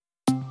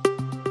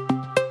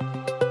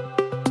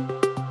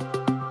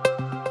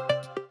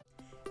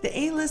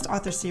A-List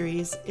Author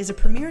Series is a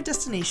premier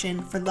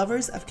destination for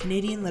lovers of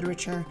Canadian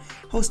literature,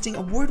 hosting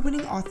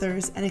award-winning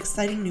authors and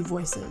exciting new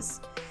voices.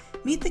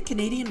 Meet the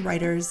Canadian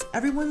writers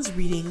everyone's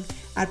reading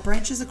at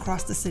branches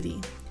across the city.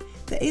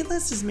 The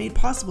A-List is made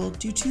possible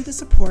due to the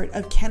support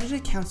of Canada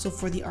Council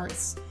for the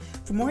Arts.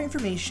 For more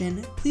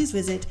information, please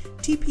visit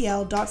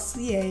tpl.ca/A-List.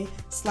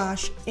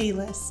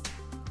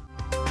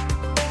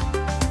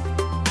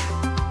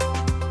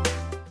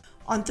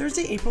 On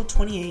Thursday, April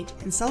 28,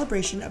 in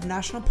celebration of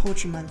National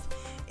Poetry Month,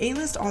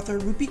 A-List author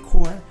Rupi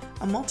Kaur,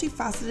 a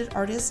multifaceted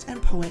artist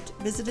and poet,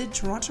 visited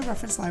Toronto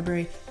Reference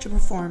Library to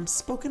perform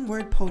spoken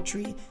word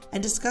poetry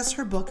and discuss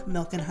her book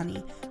Milk and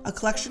Honey, a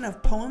collection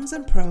of poems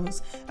and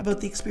prose about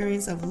the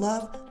experience of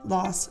love,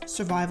 loss,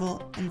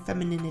 survival, and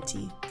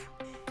femininity.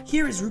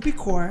 Here is Rupi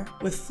Kaur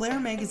with Flair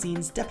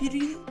Magazine's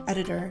deputy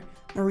editor,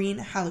 Maureen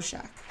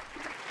Halushak.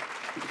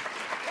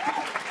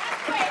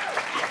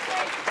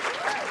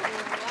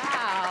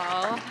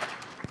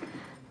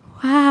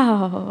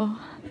 Wow.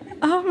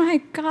 Oh my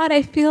God,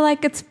 I feel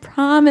like it's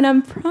prom and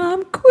I'm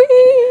prom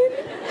queen.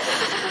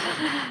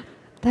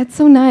 That's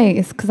so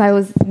nice, because I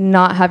was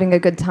not having a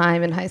good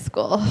time in high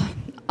school,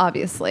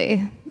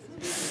 obviously.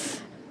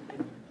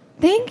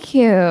 Thank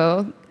you.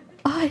 Oh,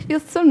 I feel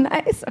so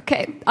nice.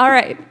 Okay, all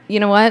right. You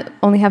know what?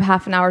 Only have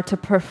half an hour to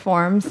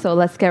perform, so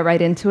let's get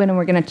right into it, and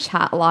we're going to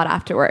chat a lot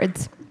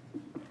afterwards.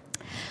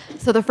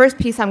 So the first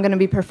piece I'm going to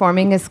be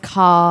performing is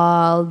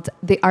called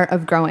The Art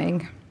of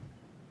Growing.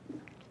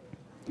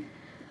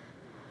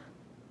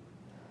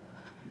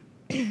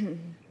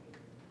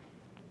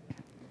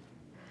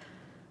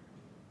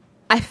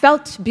 I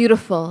felt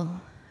beautiful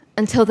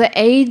until the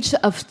age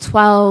of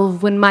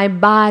 12, when my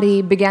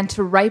body began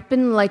to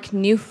ripen like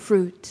new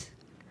fruit.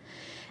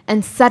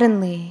 And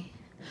suddenly,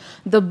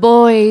 the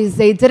boys,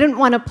 they didn't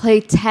want to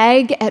play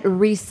tag at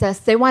recess.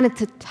 They wanted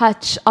to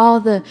touch all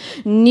the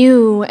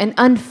new and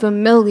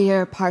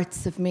unfamiliar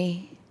parts of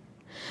me.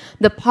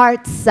 The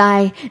parts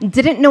I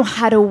didn't know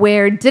how to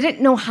wear, didn't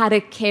know how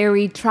to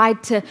carry,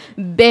 tried to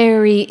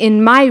bury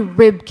in my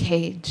rib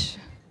cage.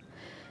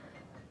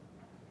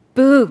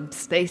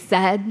 Boobs, they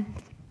said.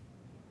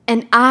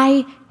 And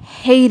I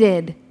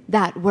hated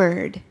that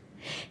word.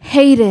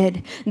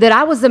 Hated that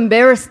I was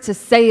embarrassed to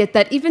say it,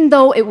 that even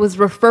though it was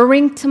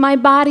referring to my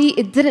body,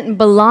 it didn't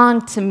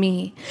belong to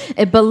me.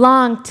 It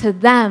belonged to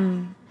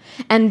them.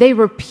 And they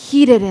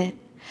repeated it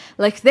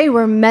like they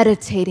were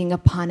meditating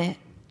upon it.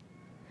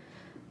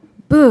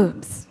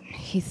 Boobs,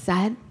 he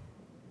said.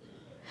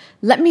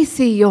 Let me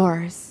see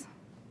yours.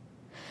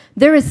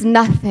 There is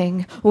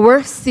nothing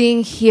worth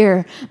seeing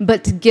here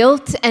but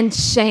guilt and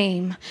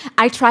shame.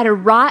 I try to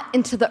rot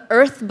into the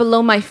earth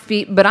below my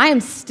feet, but I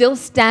am still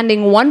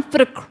standing 1 foot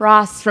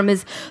across from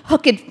his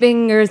hooked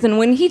fingers, and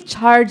when he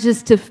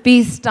charges to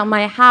feast on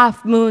my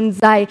half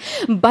moons, I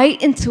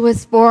bite into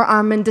his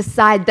forearm and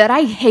decide that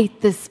I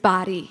hate this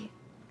body,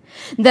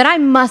 that I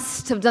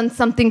must have done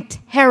something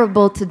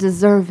terrible to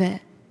deserve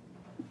it.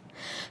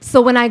 So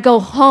when I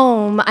go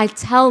home, I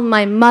tell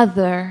my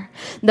mother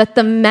that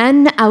the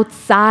men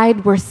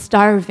outside were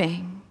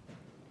starving.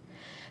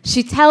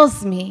 She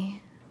tells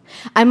me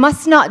I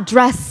must not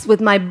dress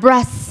with my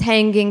breasts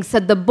hanging,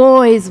 said the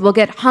boys will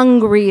get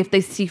hungry if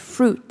they see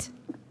fruit.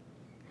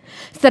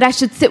 Said I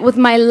should sit with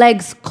my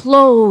legs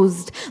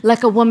closed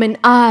like a woman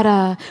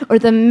oughta, or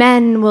the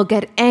men will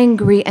get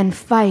angry and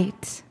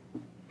fight.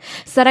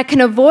 Said I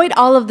can avoid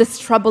all of this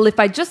trouble if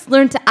I just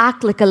learn to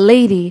act like a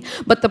lady,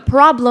 but the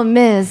problem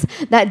is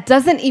that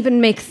doesn't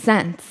even make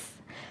sense.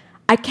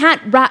 I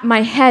can't wrap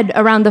my head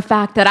around the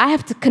fact that I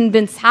have to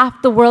convince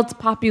half the world's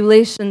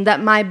population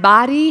that my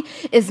body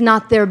is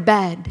not their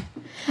bed.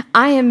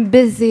 I am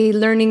busy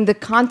learning the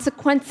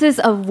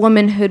consequences of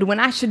womanhood when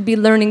I should be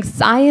learning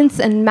science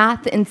and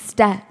math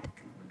instead.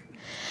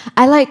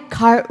 I like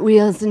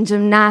cartwheels and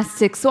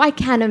gymnastics, so I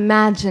can't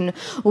imagine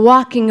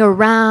walking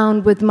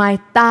around with my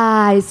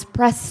thighs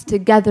pressed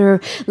together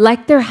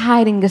like they're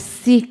hiding a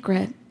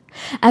secret,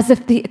 as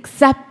if the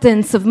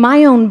acceptance of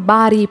my own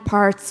body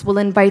parts will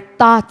invite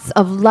thoughts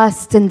of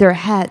lust in their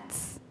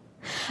heads.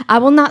 I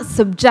will not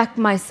subject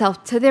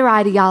myself to their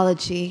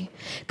ideology,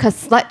 because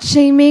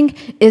slut-shaming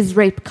is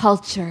rape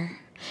culture.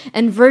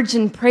 And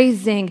virgin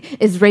praising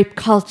is rape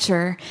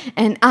culture.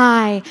 And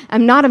I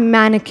am not a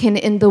mannequin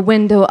in the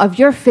window of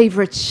your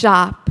favorite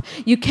shop.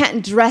 You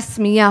can't dress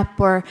me up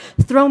or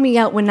throw me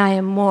out when I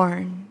am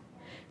worn.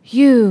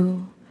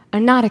 You are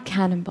not a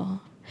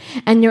cannibal.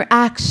 And your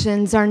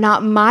actions are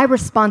not my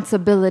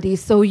responsibility,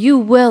 so you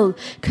will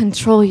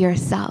control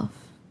yourself.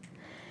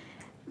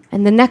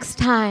 And the next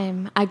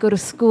time I go to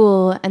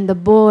school and the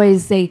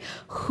boys, they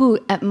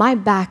hoot at my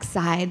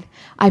backside,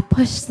 I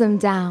push them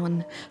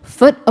down,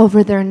 foot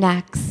over their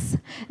necks,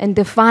 and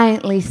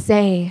defiantly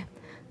say,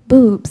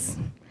 boobs.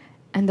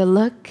 And the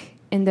look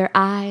in their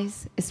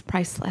eyes is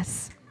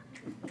priceless.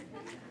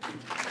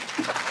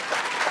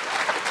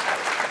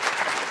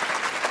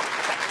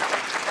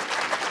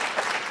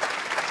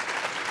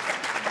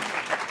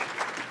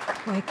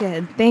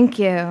 Wicked, thank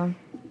you.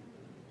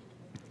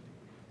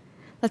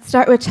 Let's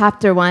start with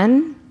chapter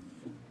 1.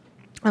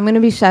 I'm going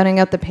to be shouting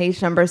out the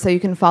page number so you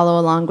can follow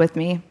along with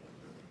me.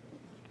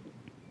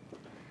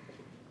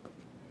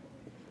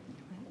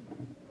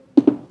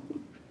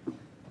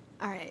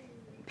 All right,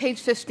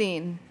 page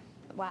 15.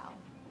 Wow,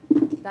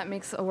 that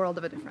makes a world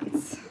of a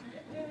difference.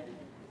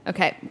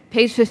 Okay,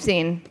 page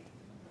 15.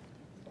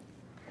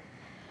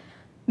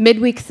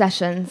 Midweek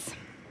sessions.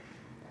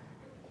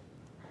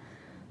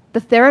 The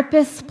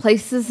therapist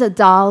places a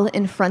doll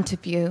in front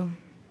of you.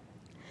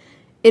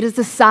 It is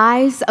the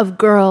size of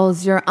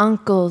girls your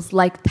uncles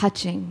like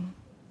touching.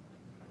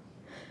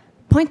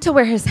 Point to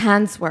where his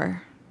hands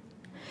were.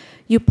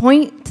 You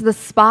point to the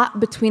spot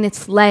between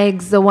its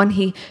legs, the one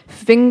he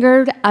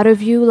fingered out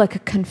of you like a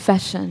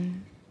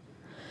confession.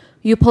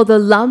 You pull the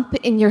lump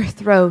in your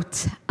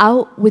throat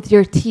out with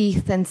your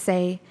teeth and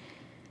say,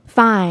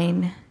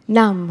 "Fine,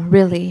 numb,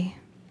 really."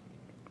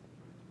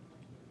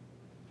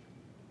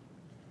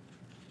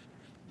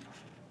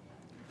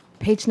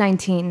 Page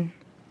 19.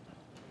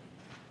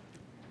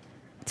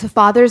 To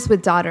fathers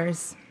with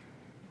daughters.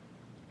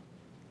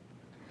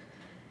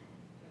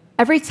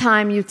 Every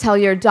time you tell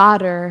your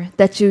daughter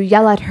that you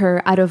yell at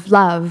her out of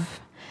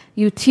love,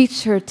 you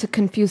teach her to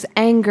confuse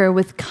anger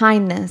with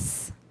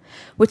kindness,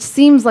 which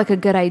seems like a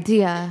good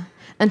idea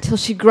until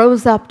she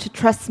grows up to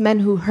trust men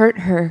who hurt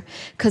her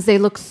because they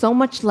look so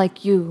much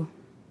like you.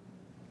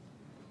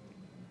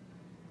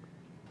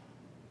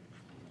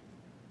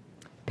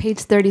 Page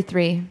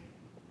 33.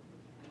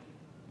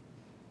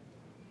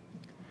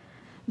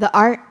 The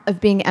art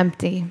of being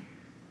empty.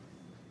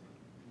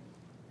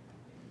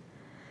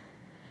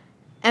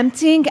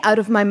 Emptying out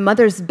of my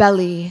mother's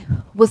belly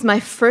was my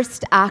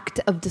first act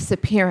of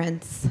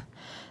disappearance.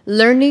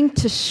 Learning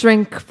to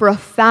shrink for a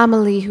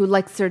family who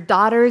likes their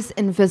daughters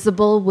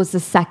invisible was the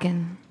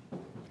second.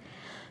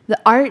 The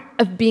art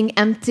of being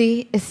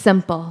empty is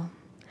simple.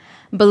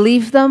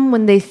 Believe them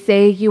when they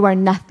say you are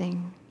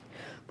nothing.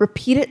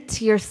 Repeat it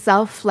to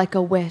yourself like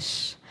a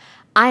wish.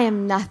 I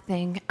am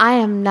nothing, I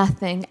am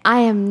nothing, I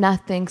am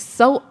nothing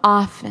so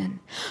often.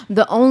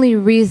 The only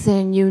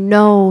reason you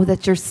know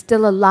that you're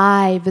still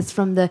alive is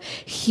from the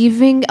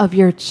heaving of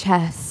your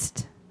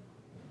chest.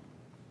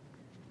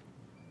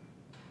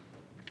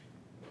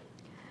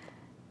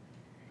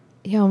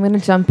 Yo, I'm going to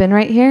jump in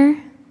right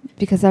here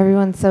because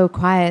everyone's so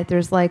quiet.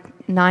 There's like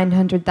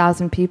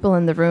 900,000 people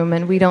in the room,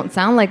 and we don't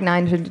sound like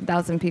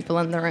 900,000 people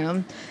in the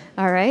room.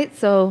 All right,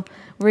 so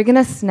we're going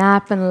to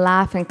snap and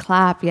laugh and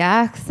clap,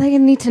 yeah? Because I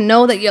need to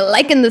know that you're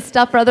liking this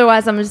stuff, or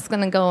otherwise I'm just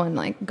going to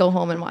go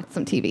home and watch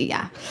some TV,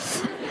 yeah?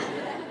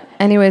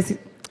 Anyways,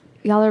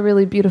 y'all are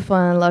really beautiful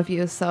and I love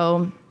you,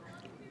 so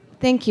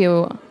thank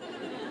you.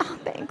 Oh,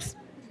 thanks.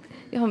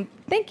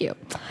 Thank you.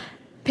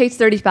 Page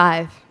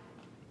 35.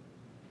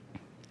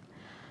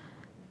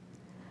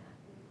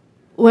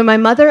 When my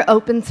mother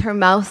opens her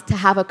mouth to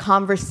have a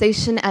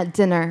conversation at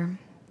dinner,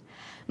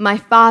 my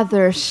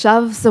father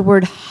shoves the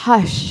word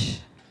hush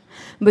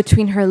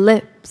between her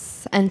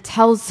lips and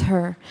tells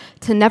her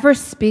to never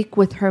speak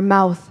with her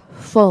mouth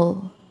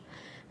full.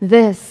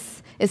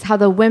 This is how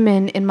the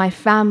women in my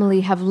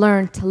family have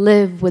learned to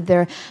live with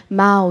their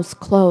mouths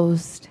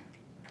closed.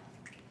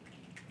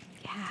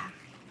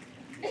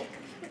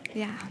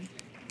 Yeah.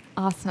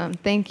 Awesome.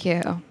 Thank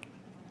you.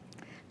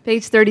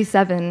 Page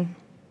 37.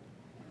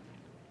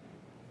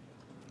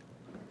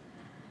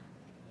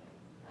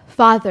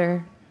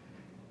 Father,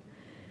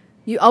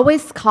 you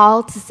always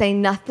call to say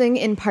nothing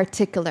in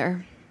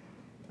particular.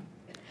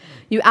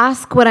 You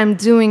ask what I'm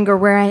doing or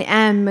where I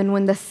am, and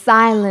when the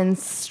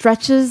silence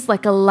stretches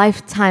like a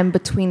lifetime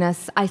between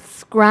us, I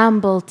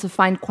scramble to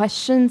find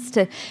questions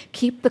to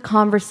keep the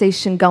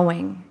conversation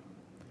going.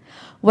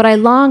 What I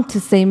long to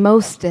say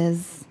most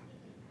is,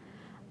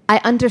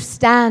 I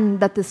understand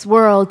that this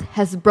world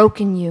has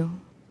broken you.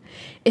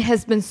 It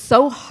has been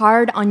so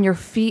hard on your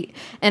feet,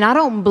 and I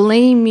don't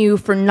blame you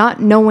for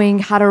not knowing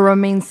how to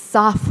remain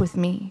soft with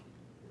me.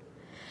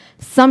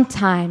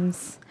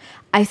 Sometimes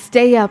I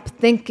stay up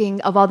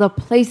thinking of all the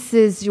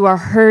places you are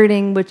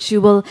hurting, which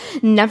you will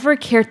never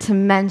care to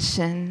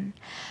mention.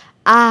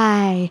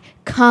 I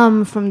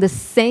come from the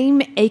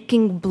same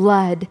aching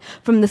blood,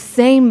 from the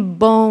same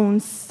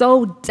bones,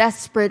 so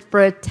desperate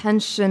for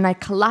attention, I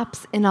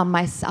collapse in on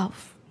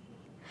myself.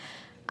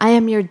 I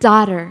am your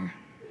daughter.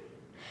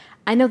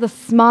 I know the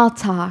small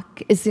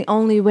talk is the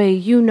only way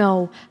you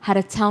know how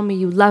to tell me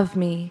you love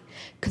me,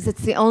 because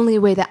it's the only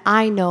way that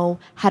I know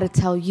how to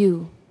tell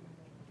you.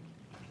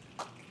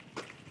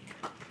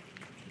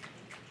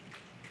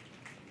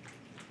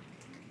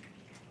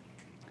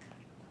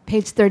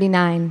 Page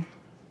 39.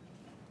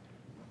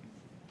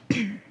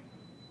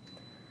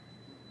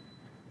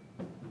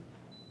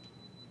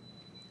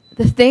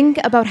 The thing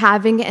about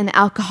having an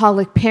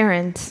alcoholic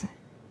parent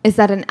is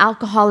that an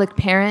alcoholic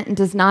parent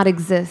does not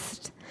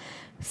exist.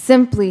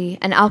 Simply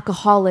an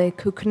alcoholic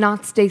who could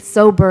not stay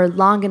sober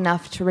long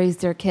enough to raise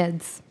their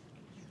kids.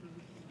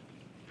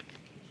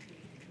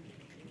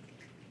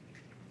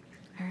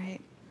 All right.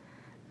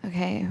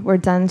 Okay, we're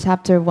done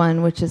chapter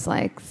 1, which is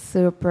like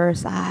super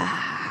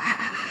sad.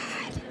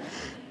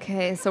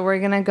 Okay, so we're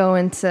going to go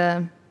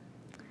into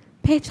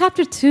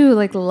Chapter 2,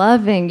 like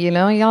loving,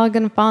 y'all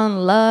gonna fall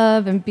in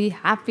love and be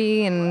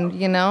happy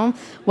and,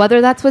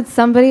 whether that's with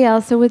somebody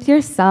else or with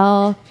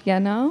yourself,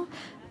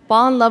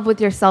 fall in love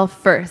with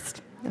yourself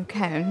first.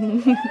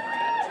 Okay.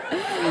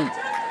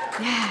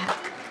 Yeah.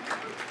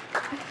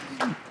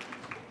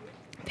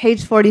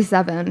 Page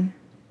 47.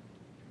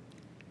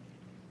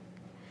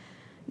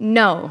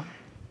 No,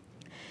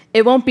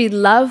 it won't be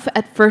love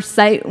at first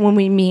sight when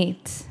we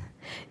meet.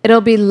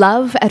 It'll be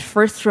love at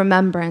first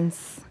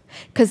remembrance.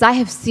 'Cause I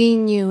have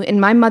seen you in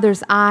my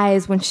mother's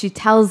eyes when she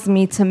tells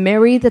me to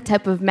marry the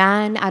type of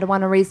man I'd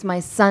want to raise my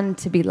son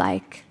to be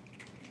like.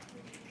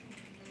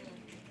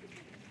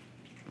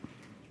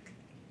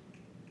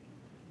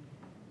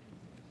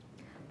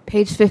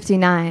 Page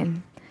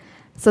 59.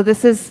 So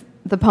this is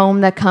the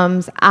poem that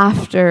comes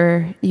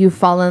after you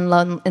fall in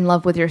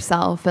love with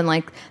yourself, and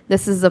like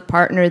this is the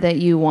partner that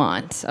you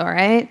want, all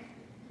right?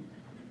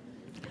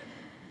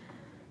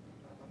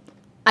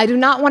 I do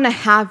not want to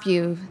have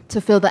you to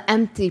fill the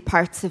empty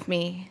parts of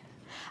me.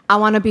 I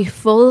want to be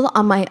full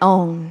on my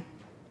own.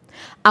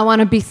 I want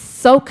to be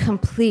so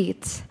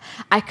complete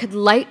I could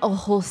light a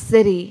whole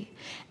city.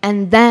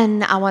 And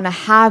then I want to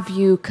have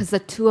you because the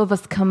two of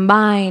us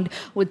combined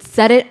would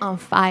set it on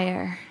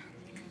fire.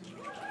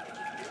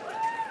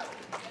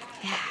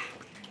 Yeah.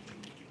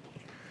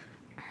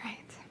 All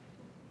right.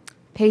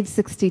 Page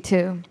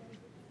 62.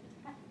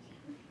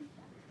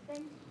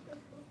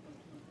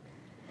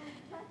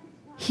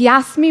 He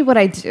asked me what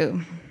I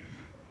do.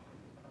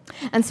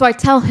 And so I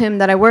tell him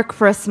that I work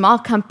for a small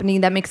company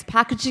that makes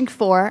packaging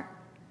for.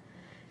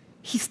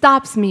 He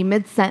stops me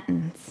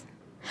mid-sentence.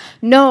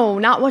 No,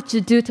 not what you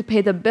do to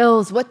pay the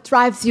bills, what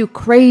drives you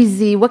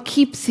crazy, what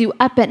keeps you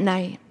up at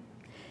night.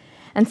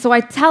 And so I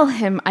tell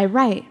him I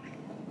write.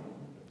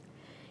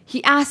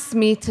 He asks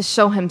me to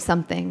show him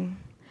something.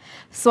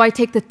 So I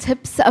take the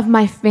tips of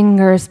my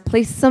fingers,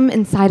 place them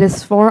inside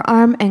his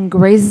forearm, and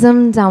graze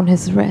them down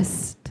his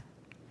wrist.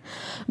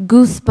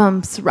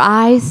 Goosebumps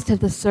rise to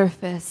the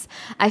surface.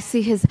 I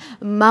see his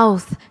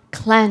mouth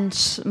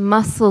clench,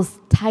 muscles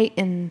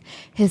tighten,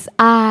 his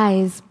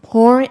eyes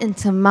pour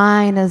into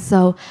mine as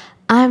though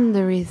I'm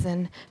the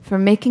reason for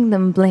making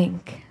them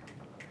blink.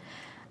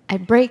 I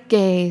break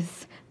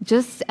gaze.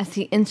 Just as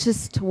he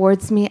inches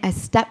towards me, I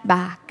step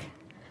back.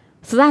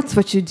 So that's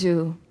what you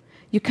do.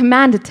 You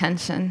command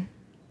attention.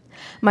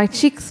 My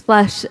cheeks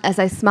flush as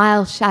I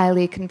smile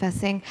shyly,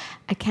 confessing,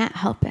 I can't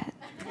help it.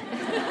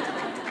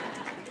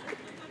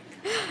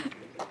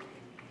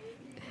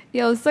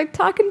 Yo, it's like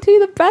talking to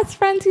the best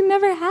friends you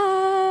never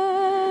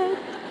had.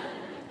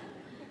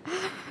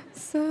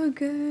 So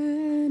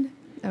good.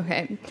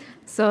 Okay,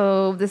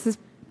 so this is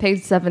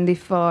page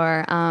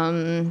 74.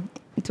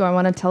 Do I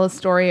want to tell a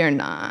story or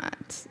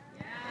not?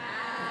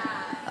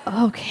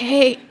 Yeah.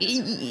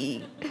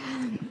 Okay.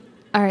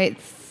 All right.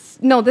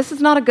 No, this is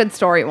not a good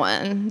story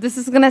one. This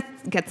is going to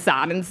get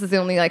sad, and this is the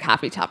only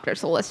happy chapter,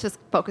 so let's just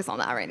focus on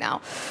that right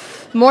now.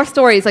 More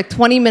stories,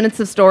 20 minutes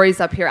of stories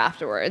up here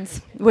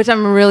afterwards, which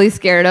I'm really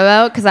scared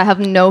about because I have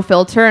no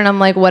filter, and I'm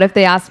like, what if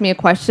they ask me a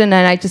question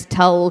and I just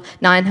tell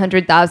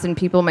 900,000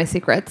 people my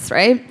secrets,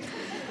 right?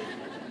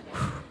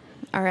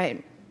 All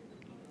right.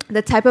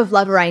 The type of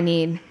lover I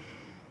need.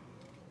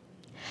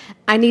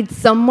 I need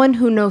someone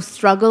who knows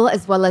struggle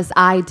as well as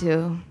I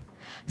do.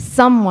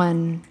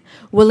 Someone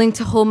willing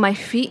to hold my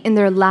feet in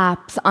their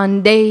laps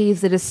on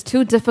days it is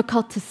too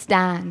difficult to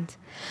stand.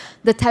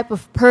 The type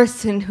of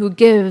person who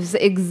gives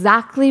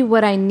exactly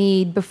what I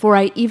need before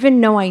I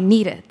even know I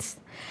need it.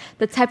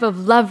 The type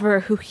of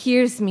lover who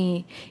hears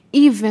me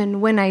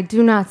even when I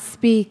do not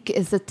speak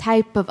is the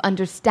type of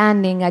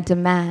understanding I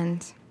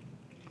demand.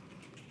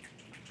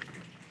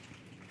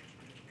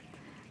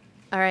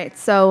 All right,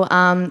 so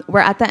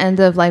we're at the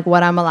end of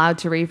what I'm allowed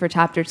to read for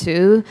chapter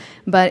 2,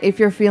 but if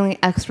you're feeling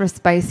extra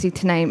spicy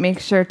tonight, make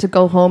sure to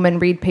go home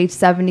and read page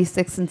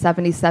 76 and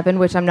 77,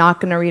 which I'm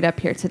not going to read up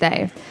here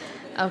today.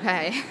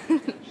 Okay.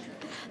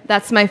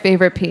 That's my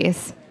favorite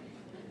piece.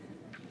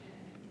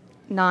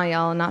 Nah,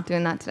 y'all, I'm not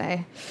doing that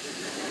today.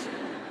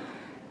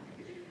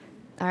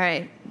 All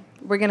right,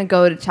 we're going to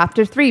go to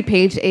chapter 3,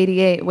 page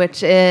 88,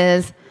 which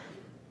is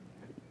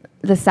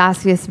the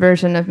sassiest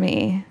version of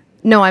me.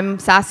 No, I'm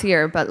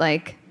sassier, but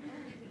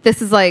this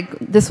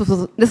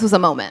was a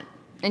moment,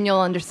 and you'll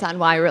understand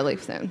why really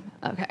soon.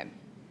 Okay.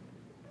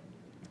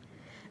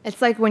 It's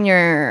like when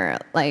your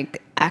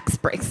ex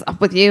breaks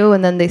up with you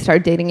and then they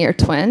start dating your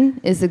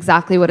twin is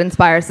exactly what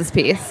inspires this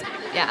piece.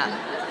 Yeah.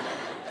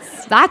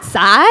 That's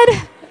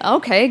sad.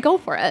 Okay, go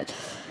for it.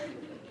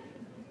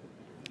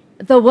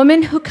 The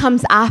woman who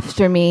comes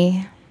after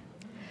me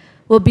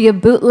will be a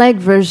bootleg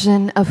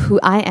version of who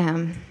I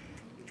am.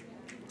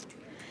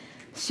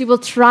 She will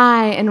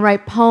try and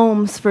write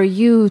poems for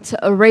you to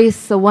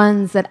erase the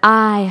ones that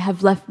I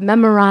have left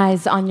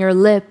memorized on your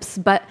lips,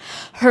 but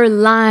her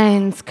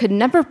lines could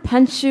never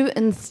punch you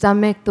in the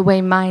stomach the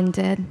way mine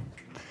did.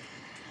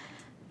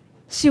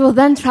 She will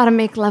then try to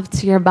make love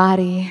to your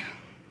body,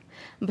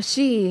 but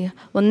she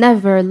will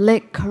never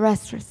lick,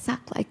 caress, or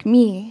suck like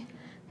me.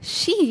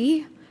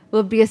 She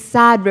will be a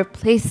sad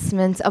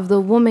replacement of the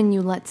woman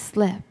you let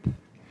slip.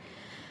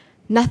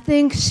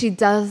 Nothing she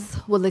does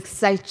will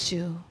excite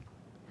you,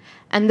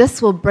 and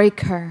this will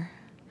break her.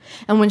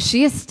 And when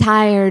she is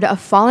tired of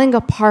falling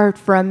apart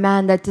for a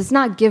man that does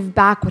not give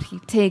back what he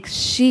takes,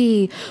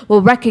 she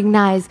will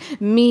recognize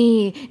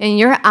me in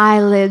your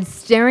eyelids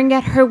staring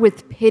at her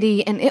with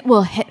pity, and it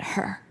will hit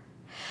her.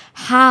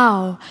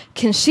 How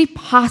can she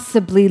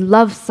possibly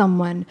love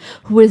someone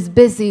who is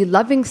busy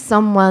loving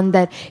someone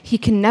that he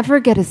can never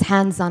get his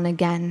hands on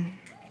again?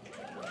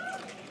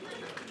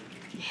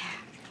 Yeah.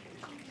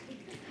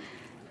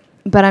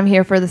 But I'm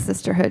here for the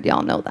sisterhood,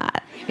 y'all know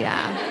that.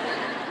 Yeah.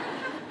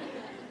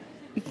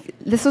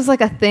 This was like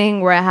a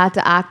thing where I had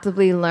to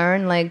actively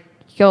learn, like,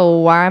 yo,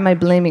 why am I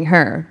blaming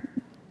her?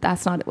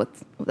 That's not what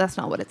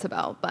it's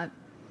about. But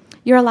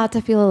you're allowed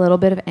to feel a little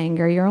bit of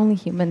anger. You're only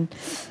human.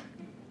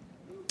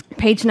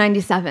 Page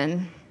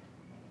 97.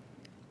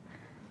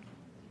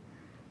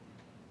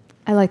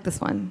 I like this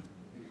one.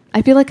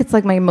 I feel like it's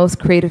like my most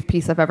creative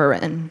piece I've ever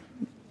written.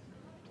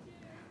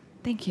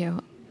 Thank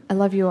you. I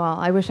love you all.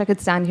 I wish I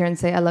could stand here and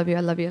say I love you,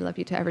 I love you, I love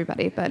you to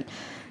everybody. But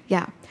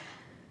yeah.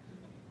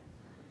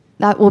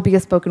 That will be a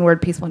spoken word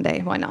piece one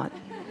day. Why not?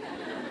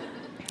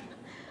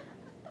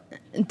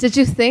 Did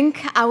you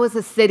think I was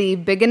a city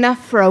big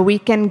enough for a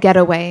weekend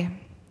getaway?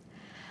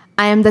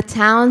 I am the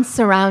town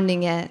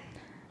surrounding it,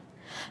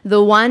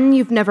 the one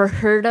you've never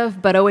heard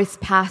of but always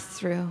pass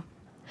through.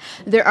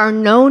 There are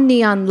no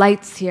neon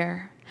lights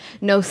here,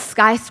 no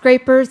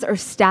skyscrapers or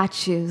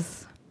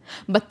statues,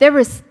 but there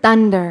is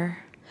thunder,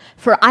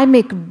 for I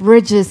make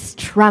bridges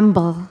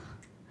tremble.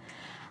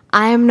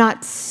 I am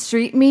not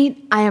street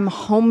meat, I am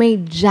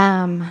homemade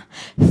jam,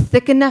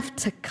 thick enough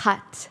to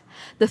cut,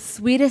 the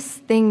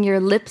sweetest thing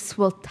your lips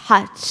will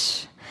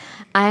touch.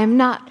 I am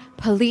not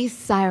police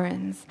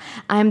sirens,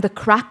 I am the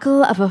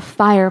crackle of a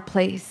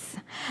fireplace.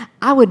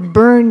 I would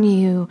burn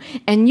you,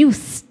 and you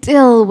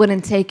still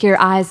wouldn't take your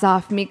eyes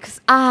off me,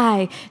 'cause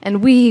I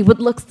and we would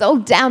look so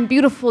damn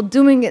beautiful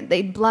doing it,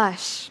 they'd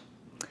blush.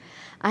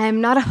 I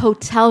am not a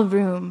hotel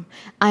room,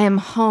 I am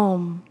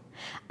home.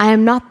 I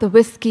am not the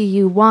whiskey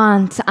you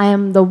want. I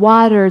am the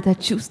water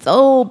that you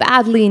so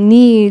badly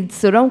need.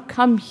 So don't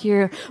come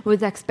here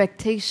with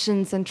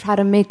expectations and try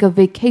to make a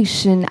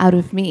vacation out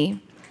of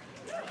me.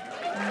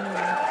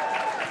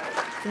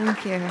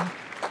 Thank you.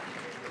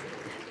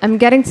 I'm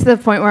getting to the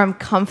point where I'm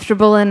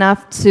comfortable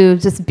enough to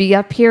just be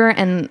up here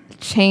and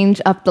change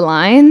up the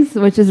lines,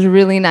 which is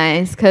really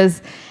nice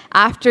because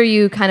after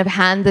you kind of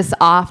hand this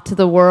off to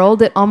the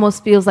world, it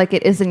almost feels like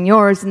it isn't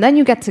yours. And then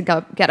you get to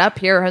get up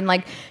here and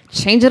like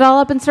change it all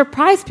up and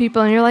surprise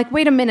people. And you're like,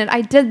 wait a minute,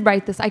 I did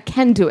write this. I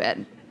can do it.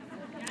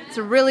 It's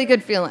a really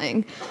good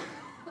feeling.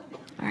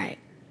 All right.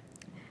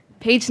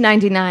 Page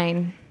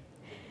 99.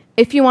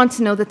 If you want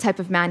to know the type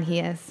of man he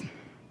is.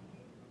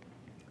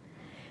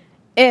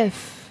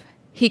 If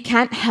he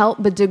can't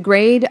help but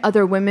degrade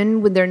other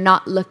women when they're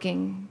not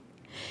looking.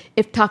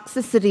 If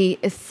toxicity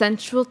is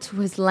central to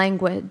his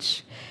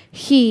language,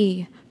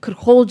 he could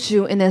hold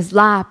you in his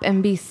lap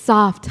and be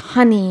soft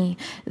honey.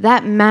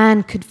 That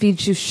man could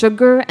feed you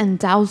sugar and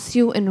douse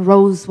you in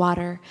rose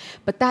water,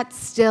 but that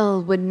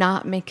still would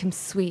not make him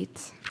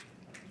sweet.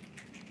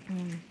 All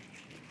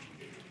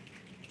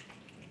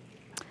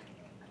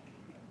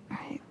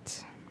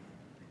right.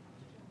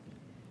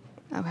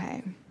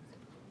 Okay.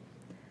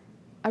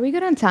 Are we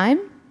good on time?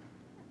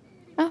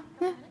 Oh,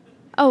 yeah.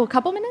 Oh, a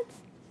couple minutes?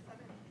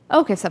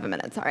 Okay, 7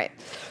 minutes. All right.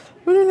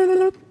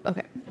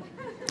 Okay.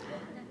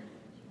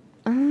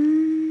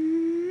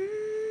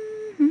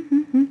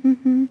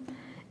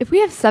 If we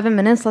have 7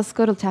 minutes, let's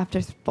go to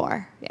chapter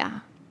 4.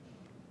 Yeah.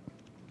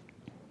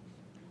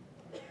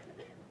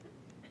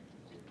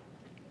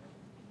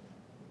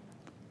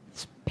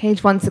 It's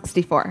page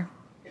 164.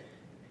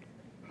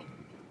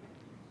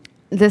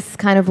 This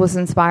kind of was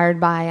inspired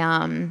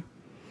by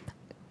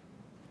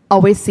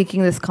always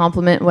seeking this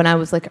compliment when I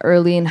was like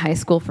early in high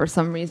school for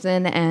some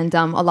reason, and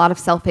a lot of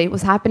self-hate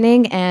was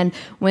happening. And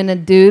when a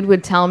dude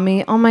would tell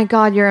me, "Oh my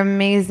God, you're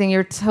amazing.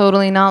 You're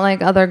totally not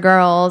like other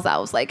girls," I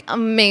was like,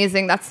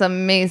 "Amazing. That's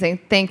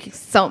amazing. Thank you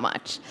so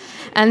much."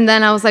 And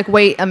then I was like,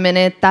 "Wait a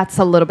minute. That's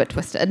a little bit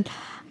twisted."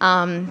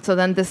 So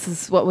then this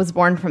is what was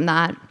born from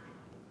that.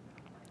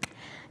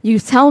 You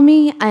tell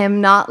me I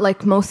am not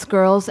like most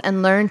girls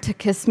and learn to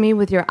kiss me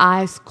with your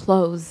eyes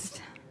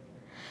closed.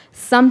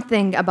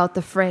 Something about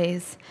the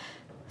phrase,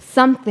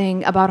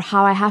 something about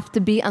how I have to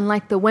be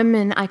unlike the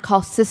women I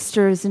call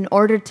sisters in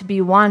order to be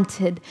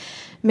wanted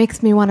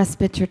makes me want to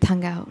spit your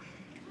tongue out.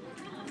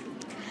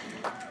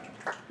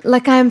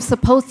 Like I am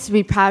supposed to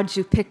be proud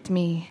you picked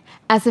me,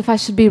 as if I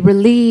should be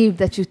relieved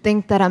that you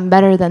think that I'm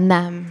better than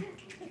them.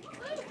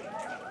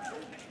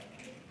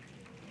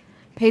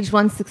 Page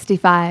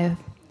 165.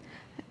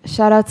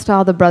 Shout outs to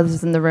all the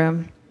brothers in the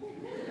room.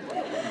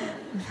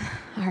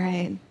 All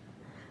right.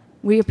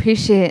 We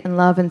appreciate and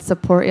love and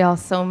support y'all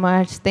so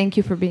much. Thank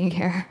you for being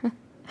here.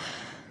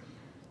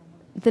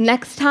 The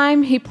next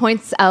time he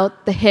points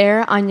out the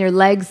hair on your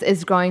legs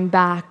is growing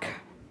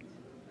back.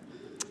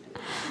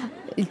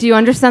 Do you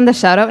understand the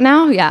shout out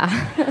now? Yeah.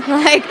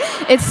 Like,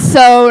 it's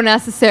so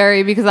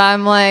necessary because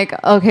I'm like,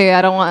 okay,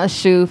 I don't want a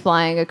shoe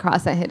flying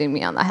across and hitting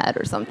me on the head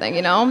or something,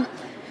 you know?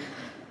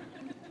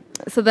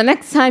 So the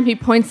next time he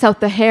points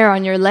out the hair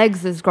on your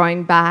legs is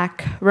growing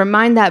back,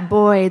 remind that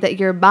boy that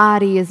your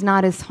body is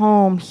not his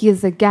home, he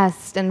is a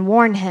guest, and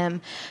warn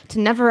him to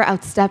never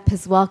outstep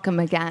his welcome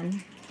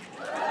again.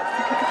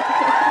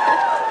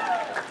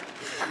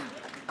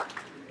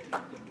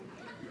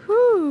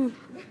 Whew.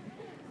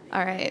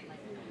 All right.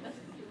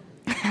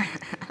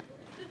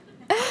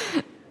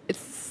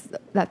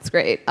 That's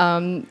great.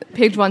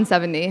 Page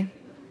 170.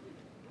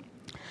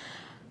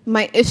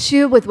 My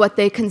issue with what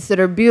they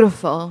consider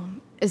beautiful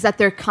is that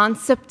their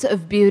concept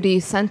of beauty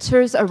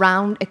centers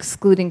around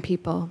excluding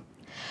people.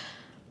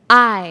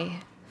 I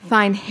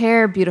find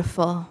hair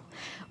beautiful.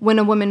 When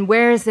a woman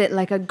wears it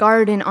like a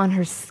garden on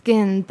her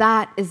skin,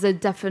 that is a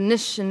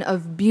definition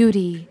of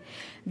beauty.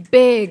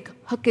 Big,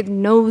 hooked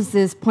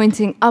noses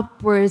pointing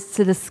upwards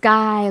to the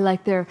sky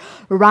like they're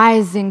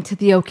rising to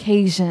the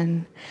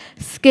occasion.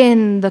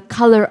 Skin the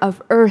color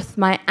of earth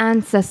my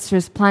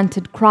ancestors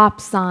planted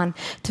crops on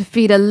to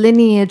feed a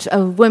lineage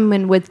of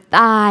women with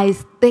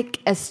thighs thick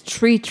as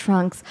tree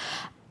trunks,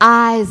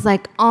 eyes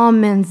like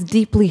almonds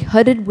deeply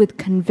hooded with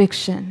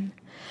conviction.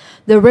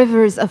 The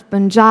rivers of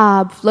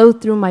Punjab flow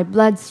through my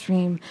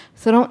bloodstream,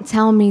 so don't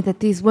tell me that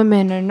these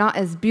women are not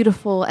as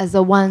beautiful as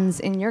the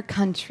ones in your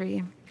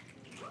country.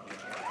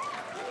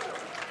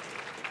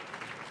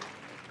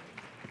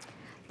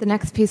 The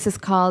next piece is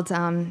called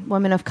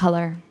Women of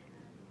Color.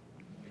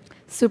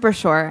 Super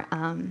short,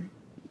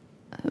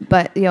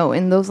 but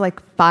in those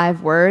like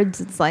 5 words,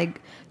 it's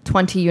like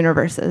 20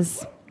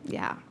 universes.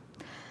 Yeah.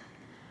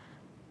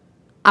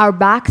 Our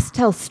backs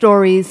tell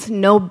stories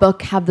no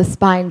book have the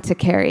spine to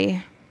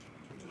carry.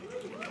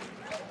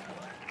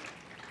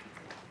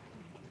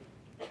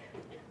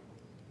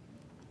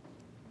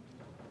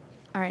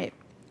 All right,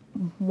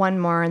 one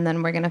more and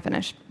then we're gonna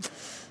finish.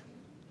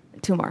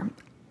 2 more.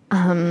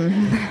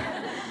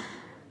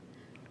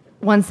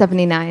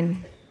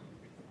 179.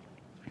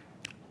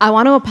 I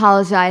want to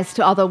apologize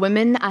to all the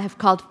women I have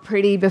called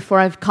pretty before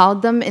I've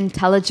called them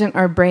intelligent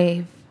or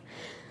brave.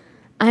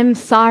 I'm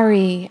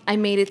sorry I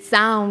made it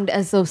sound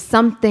as though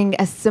something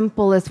as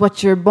simple as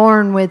what you're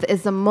born with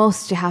is the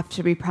most you have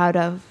to be proud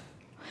of.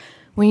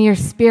 When your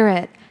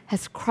spirit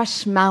has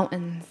crushed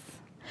mountains,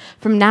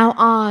 from now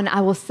on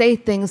I will say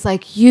things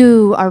like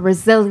you are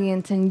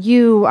resilient and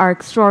you are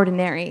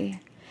extraordinary.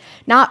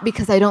 Not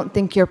because I don't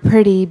think you're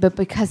pretty, but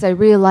because I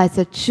realize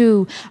that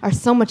you are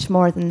so much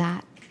more than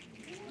that.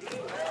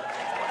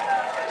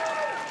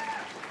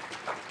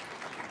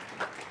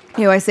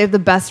 I saved the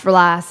best for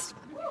last.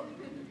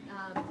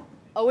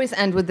 Always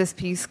end with this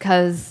piece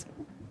because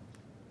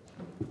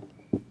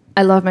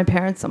I love my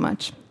parents so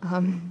much.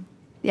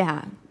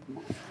 Yeah.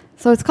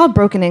 So it's called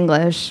Broken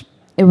English.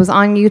 It was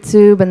on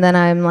YouTube, and then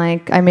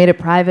I made it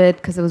private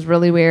because it was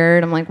really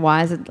weird. I'm like,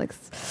 why is it like...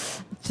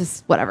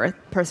 just whatever,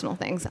 personal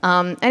things.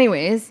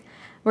 Anyways,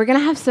 we're going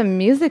to have some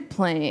music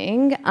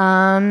playing.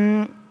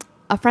 A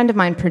friend of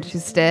mine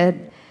produced it.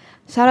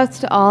 Shout outs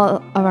to all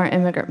of our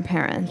immigrant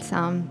parents.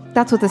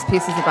 That's what this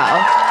piece is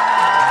about.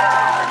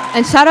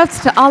 And shout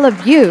outs to all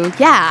of you.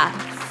 Yeah,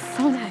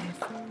 so nice.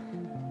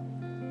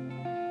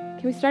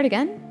 Can we start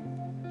again?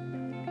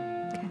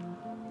 Okay.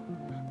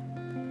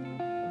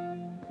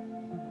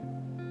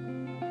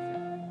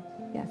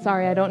 Yeah,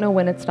 sorry, I don't know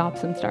when it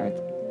stops and starts.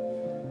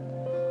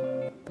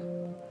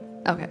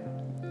 Okay.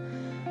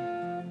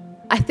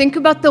 I think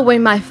about the way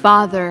my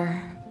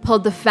father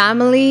pulled the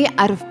family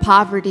out of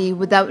poverty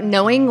without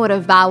knowing what a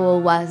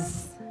vowel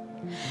was.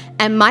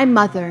 And my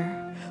mother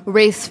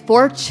raised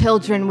 4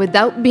 children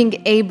without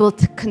being able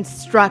to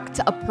construct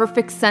a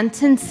perfect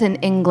sentence in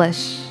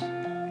English.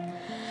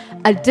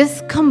 A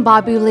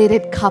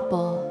discombobulated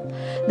couple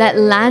that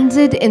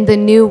landed in the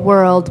new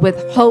world with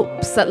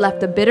hopes that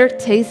left a bitter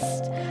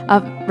taste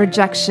of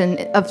rejection,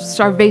 of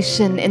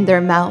starvation in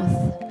their mouth.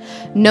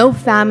 No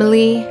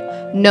family,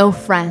 no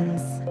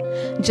friends,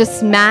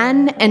 just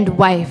man and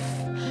wife.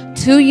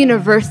 2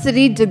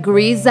 university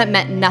degrees that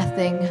meant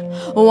nothing.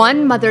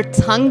 1 mother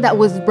tongue that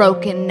was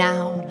broken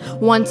now.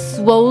 1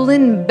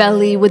 swollen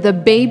belly with a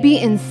baby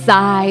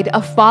inside.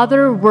 A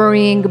father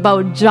worrying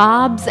about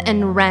jobs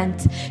and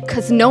rent.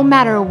 'Cause no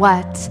matter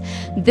what,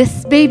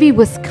 this baby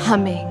was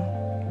coming.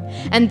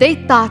 And they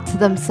thought to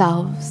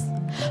themselves,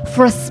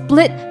 for a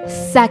split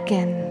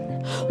second,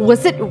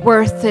 was it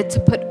worth it to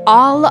put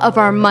all of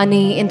our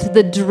money into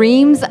the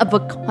dreams of a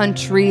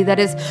country that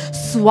is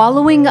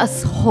swallowing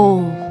us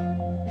whole?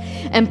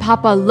 And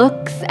Papa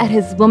looks at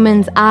his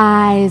woman's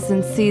eyes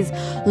and sees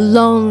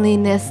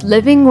loneliness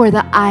living where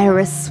the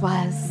iris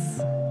was.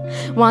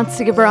 Wants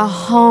to give her a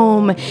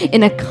home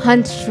in a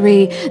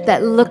country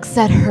that looks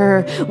at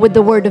her with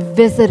the word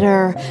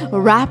visitor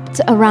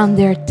wrapped around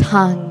their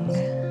tongue.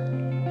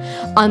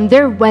 On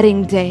their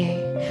wedding day,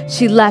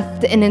 she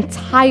left an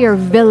entire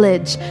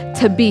village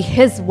to be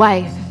his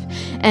wife.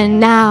 And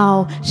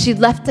now she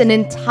left an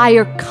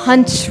entire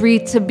country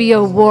to be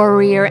a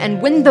warrior.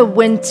 And when the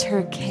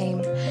winter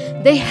came,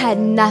 They had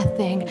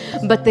nothing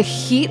but the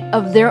heat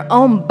of their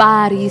own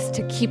bodies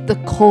to keep the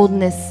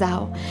coldness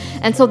out.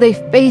 And so they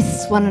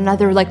faced one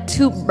another like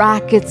two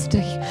brackets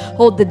to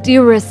hold the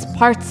dearest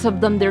parts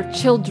of them, their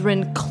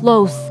children,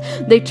 close.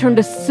 They turned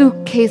a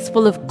suitcase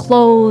full of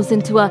clothes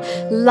into a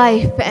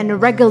life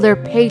and regular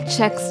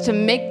paychecks to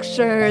make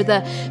sure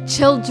the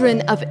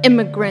children of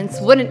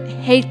immigrants wouldn't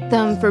hate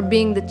them for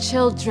being the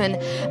children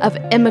of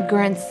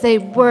immigrants. They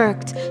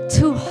worked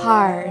too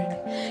hard.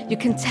 You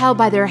can tell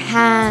by their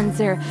hands,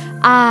 their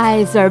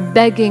eyes are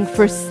begging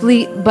for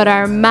sleep, but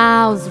our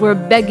mouths were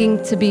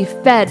begging to be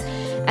fed.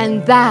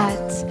 And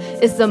that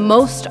is the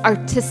most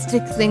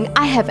artistic thing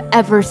I have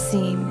ever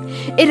seen.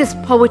 It is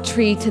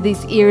poetry to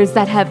these ears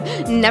that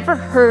have never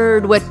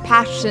heard what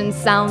passion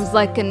sounds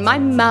like, and my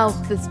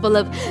mouth is full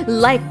of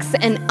likes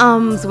and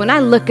ums when I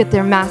look at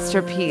their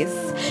masterpiece.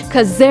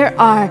 Because there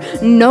are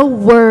no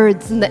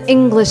words in the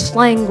English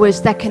language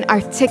that can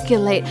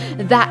articulate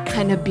that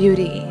kind of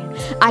beauty.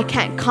 I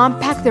can't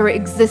compact their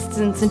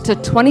existence into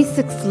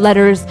 26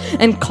 letters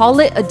and call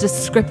it a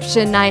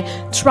description. I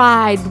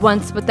tried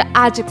once, but the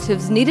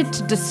adjectives needed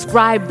to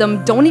describe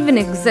them don't even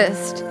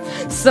exist.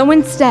 So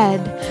instead,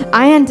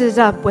 I ended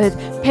up with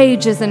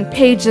pages and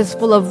pages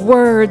full of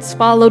words,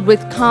 followed with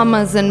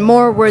commas and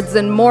more words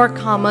and more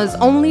commas,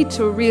 only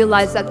to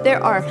realize that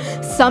there are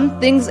some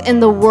things in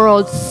the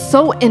world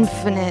so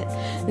infinite,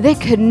 they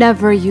could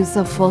never use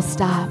a full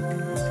stop.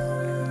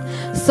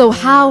 So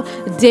how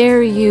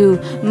dare you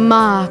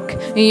mock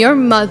your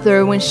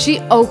mother when she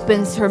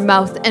opens her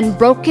mouth and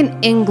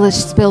broken English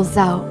spills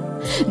out?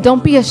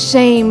 Don't be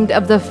ashamed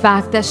of the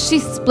fact that she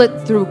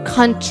split through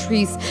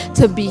countries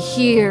to be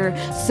here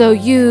so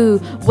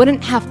you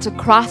wouldn't have to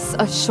cross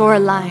a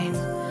shoreline.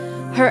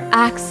 Her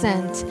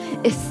accent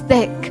is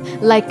thick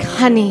like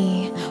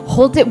honey.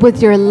 Hold it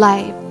with your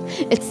life.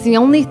 It's the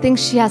only thing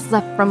she has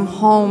left from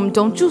home.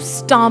 Don't you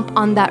stomp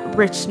on that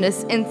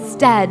richness.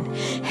 Instead,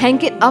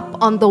 hang it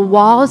up on the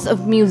walls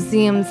of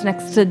museums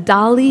next to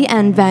Dali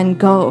and Van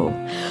Gogh.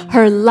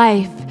 Her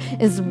life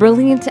is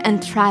brilliant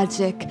and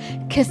tragic.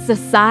 Kiss the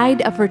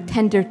side of her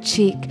tender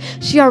cheek.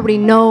 She already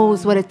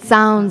knows what it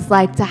sounds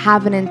like to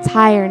have an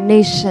entire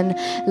nation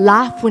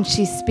laugh when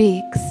she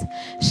speaks.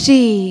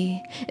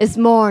 She is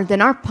more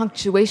than our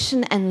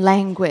punctuation and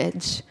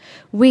language.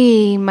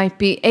 We might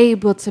be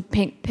able to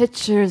paint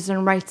pictures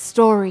and write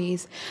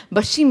stories,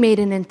 but she made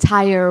an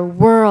entire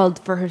world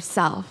for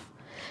herself.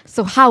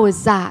 So how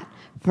is that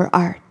for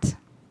art?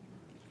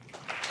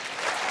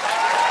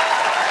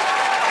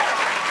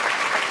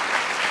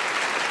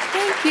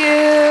 Thank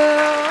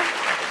you.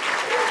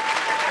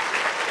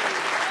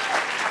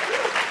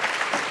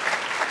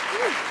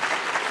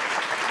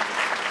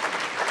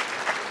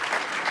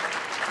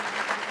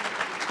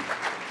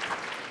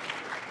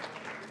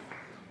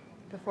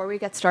 Before we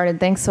get started,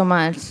 thanks so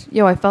much.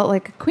 Yo, I felt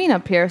like a queen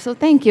up here, so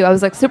thank you. I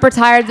was like super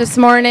tired this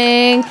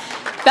morning.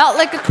 Felt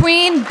like a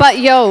queen, but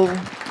yo,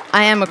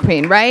 I am a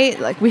queen, right?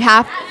 Like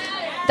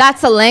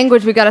that's a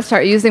language we gotta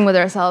start using with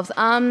ourselves.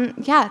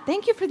 Yeah,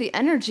 thank you for the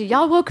energy.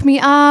 Y'all woke me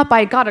up.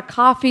 I got a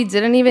coffee,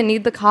 didn't even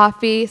need the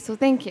coffee, so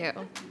thank you.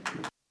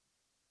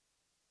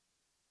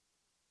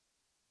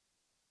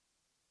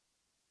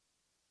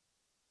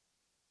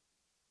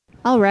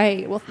 All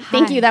right. Well,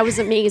 thank you. That was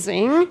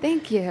amazing.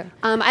 Thank you.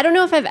 I don't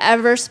know if I've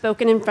ever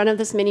spoken in front of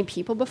this many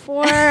people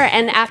before,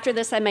 and after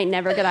this, I might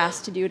never get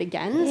asked to do it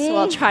again. So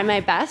I'll try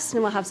my best,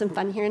 and we'll have some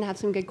fun here and have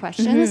some good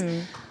questions.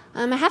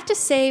 I have to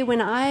say,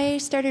 when I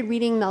started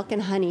reading Milk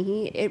and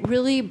Honey, it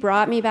really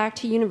brought me back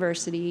to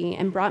university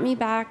and brought me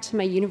back to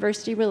my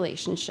university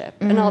relationship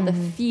and all the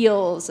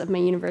feels of my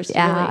university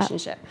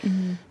relationship.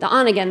 The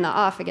on again, the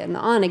off again, the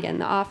on again,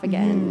 the off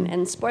again.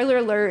 And spoiler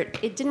alert,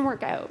 it didn't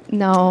work out.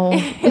 No.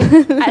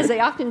 As they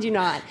often do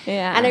not.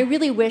 Yeah. And I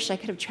really wish I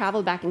could have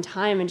traveled back in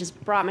time and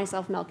just brought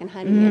myself Milk and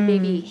Honey and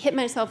maybe hit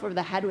myself over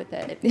the head with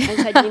it and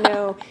said,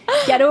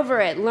 get over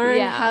it. Learn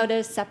how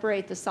to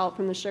separate the salt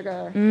from the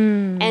sugar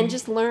and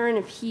just learn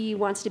if he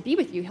wants to be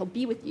with you, he'll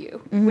be with you,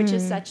 which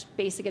is such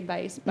basic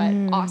advice, but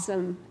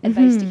awesome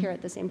advice to hear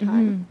at the same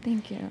time.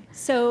 Thank you.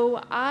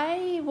 So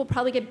I will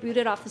probably get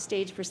booted off the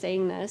stage for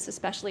saying this,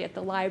 especially at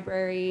the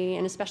library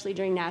and especially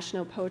during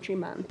National Poetry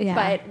Month. Yeah.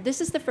 But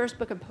this is the first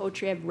book of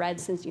poetry I've read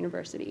since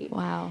university.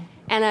 Wow.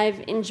 And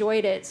I've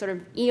enjoyed it sort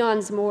of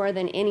eons more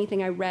than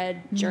anything I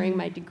read during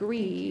my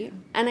degree.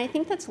 And I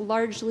think that's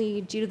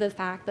largely due to the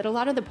fact that a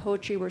lot of the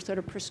poetry we're sort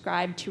of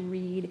prescribed to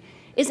read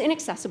is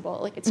inaccessible.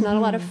 Like, it's not a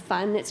lot of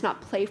fun. It's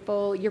not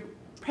playful. Your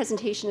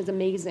presentation is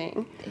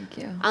amazing. Thank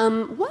you.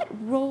 What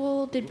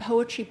role did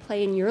poetry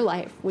play in your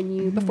life when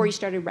you before you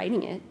started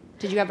writing it?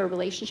 Did you have a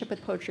relationship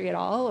with poetry at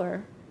all,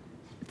 or?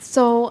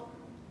 So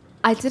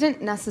I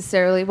didn't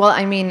necessarily. Well,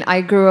 I mean,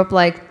 I grew up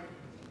like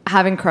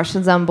having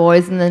crushes on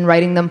boys and then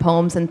writing them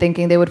poems and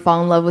thinking they would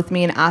fall in love with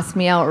me and ask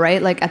me out,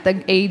 right? Like at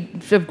the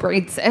age of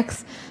grade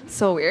 6.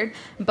 So weird.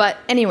 But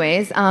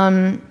anyways,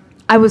 I've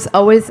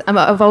always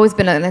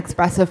been an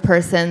expressive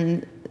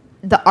person.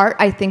 The art,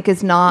 I think,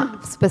 is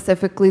not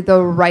specifically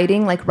the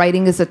writing. Like,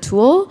 writing is a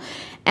tool.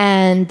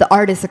 and the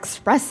art is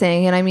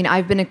expressing. And I mean,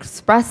 I've been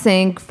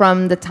expressing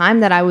from the time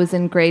that I was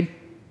in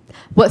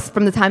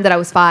from the time that I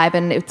was 5,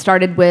 and it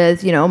started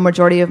with,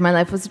 majority of my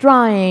life was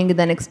drawing,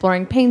 then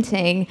exploring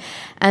painting.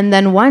 And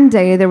then one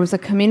day there was a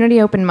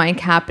community open mic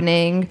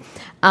happening,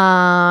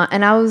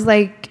 and I was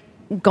like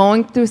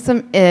going through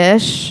some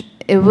ish.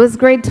 It was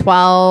grade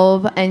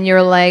 12, and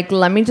you're like,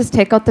 let me just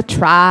take out the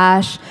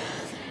trash.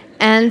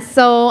 And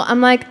so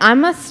I'm like,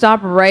 I'm gonna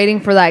stop writing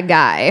for that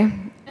guy,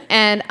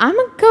 and I'm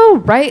gonna go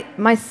write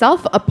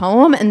myself a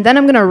poem, and then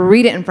I'm gonna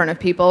read it in front of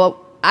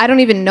people. I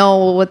don't even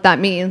know what that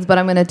means, but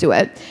I'm gonna do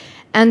it.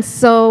 And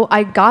so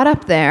I got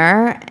up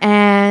there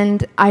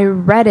and I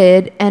read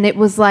it, and it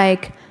was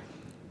like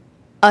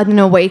an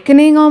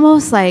awakening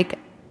almost, like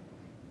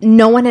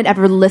no one had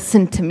ever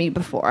listened to me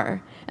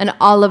before. And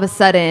all of a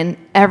sudden,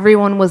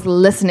 everyone was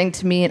listening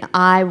to me, and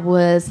I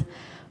was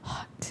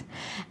hooked.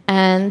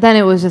 And then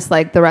it was just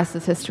like the rest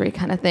is history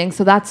kind of thing.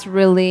 So that's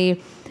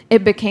really,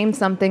 it became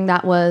something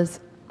that was,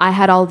 I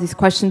had all these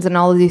questions and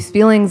all of these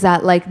feelings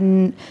that like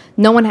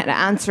no one had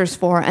answers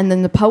for. And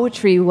then the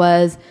poetry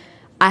was,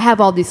 I have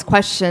all these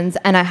questions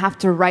and I have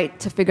to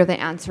write to figure the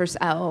answers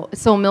out.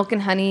 So Milk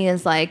and Honey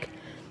is like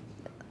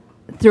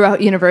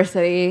throughout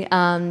university,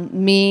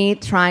 me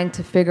trying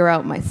to figure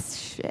out my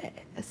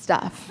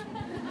stuff.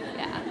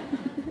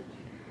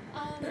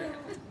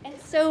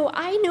 So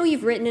I know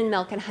you've written in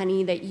Milk and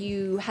Honey that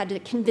you had to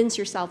convince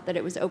yourself that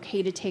it was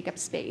okay to take up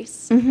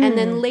space. Mm-hmm. And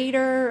then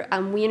later,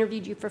 we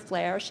interviewed you for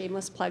Flair,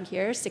 shameless plug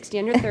here, 60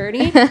 Under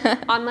 30,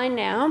 online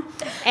now.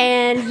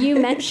 And you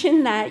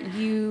mentioned that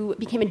you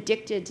became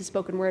addicted to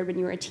spoken word when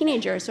you were a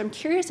teenager. So I'm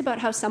curious about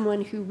how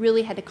someone who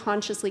really had to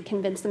consciously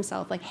convince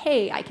themselves, like,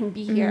 hey, I can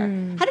be here.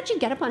 How did you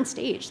get up on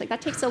stage? Like,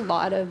 that takes a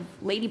lot of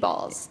lady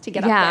balls to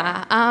get up there.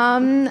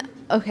 Yeah.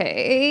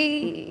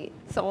 Okay.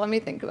 So let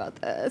me think about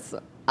this.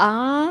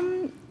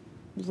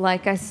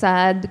 Like I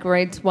said,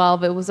 grade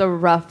 12, it was a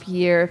rough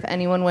year. If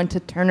anyone went to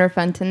Turner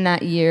Fenton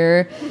that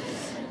year,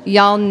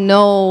 y'all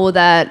knew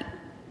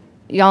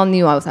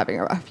I was having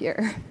a rough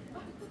year.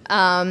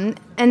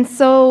 And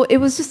so it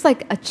was just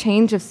like a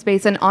change of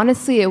space. And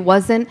honestly,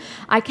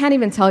 I can't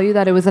even tell you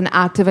that it was an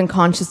active and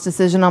conscious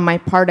decision on my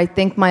part. I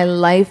think my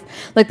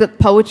life, like the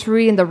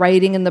poetry and the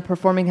writing and the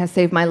performing has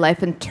saved my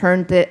life and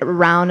turned it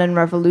around and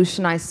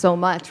revolutionized so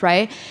much,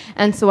 right?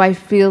 And so I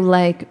feel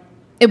like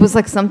it was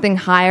like something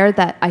higher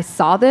that I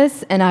saw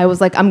this and I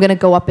was like, I'm gonna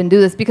go up and do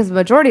this, because the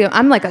majority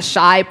I'm like a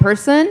shy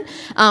person.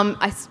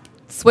 I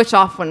switch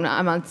off when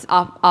I'm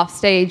off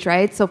stage,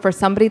 right? So for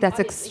somebody that's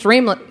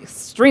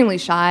extremely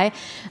shy,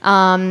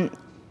 I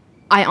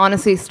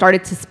honestly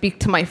started to speak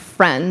to my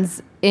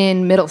friends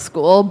in middle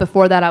school.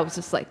 Before that, I was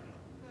just like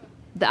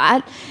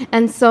that.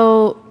 And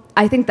so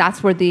I think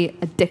that's where the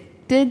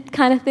addicted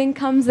kind of thing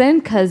comes in,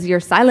 because you're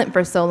silent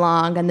for so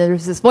long and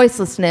there's this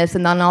voicelessness,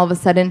 and then all of a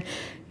sudden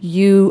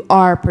you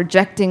are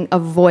projecting a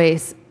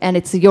voice, and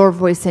it's your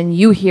voice, and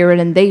you hear it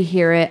and they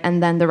hear it,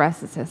 and then the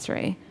rest is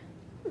history.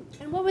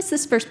 And what was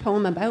this first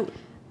poem about?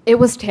 It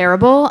was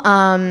terrible.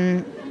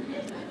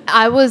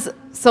 I was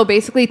so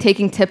basically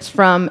taking tips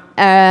from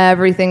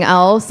everything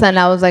else, and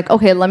I was like,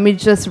 okay, let me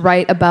just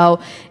write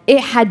about, it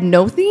had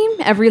no theme.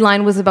 Every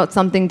line was about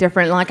something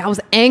different. Like, I was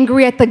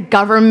angry at the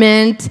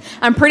government.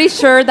 I'm pretty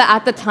sure that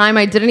at the time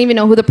I didn't even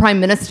know who the prime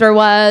minister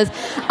was.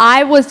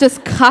 I was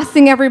just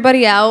cussing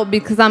everybody out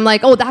because I'm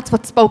like, oh, that's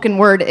what spoken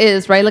word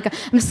is, right? Like,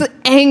 I'm just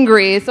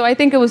angry. So I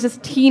think it was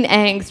just teen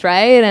angst,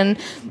 right? And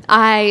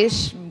I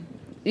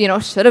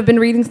should have been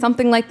reading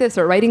something like this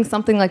or writing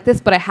something like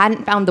this, but I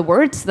hadn't found the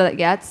words to that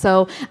yet.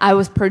 So I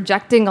was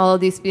projecting all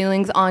of these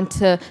feelings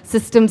onto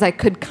systems I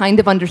could kind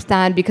of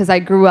understand, because I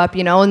grew up,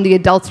 and the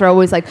adults are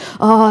always like,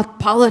 oh,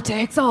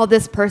 politics, oh,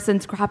 this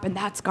person's crap and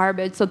that's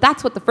garbage. So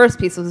that's what the first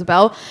piece was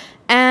about.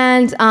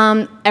 And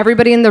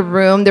everybody in the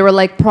room, they were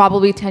like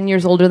probably 10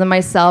 years older than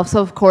myself.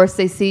 So of course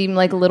they seemed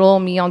like little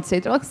me on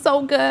stage. They're like,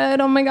 so good,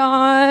 oh my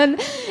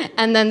God.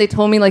 And then they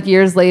told me like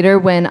years later,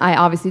 when I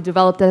obviously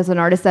developed it as an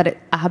artist, that it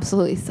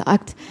absolutely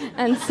sucked.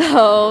 And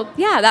so,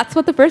 yeah, that's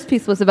what the first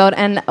piece was about.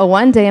 And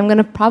one day I'm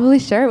gonna probably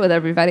share it with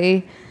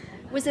everybody.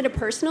 Was it a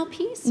personal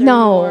piece?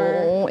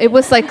 No, it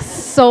was like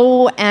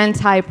so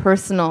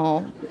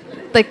anti-personal.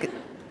 Like,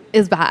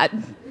 is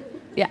bad,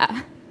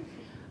 yeah.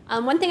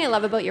 One thing I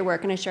love about your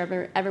work, and I'm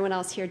sure everyone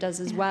else here does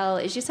as well,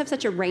 is you just have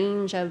such a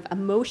range of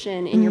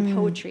emotion in your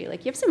poetry.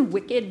 Like, you have some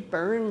wicked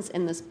burns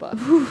in this book.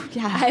 Ooh,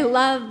 yeah. I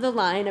love the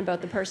line about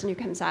the person who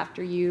comes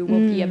after you will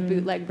be a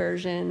bootleg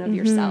version of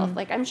yourself.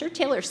 Like, I'm sure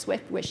Taylor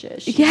Swift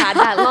wishes she had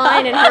that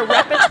line in her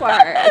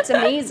repertoire. It's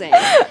amazing.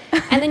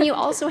 And then you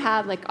also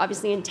have, like,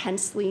 obviously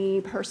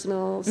intensely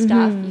personal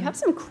stuff. You have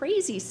some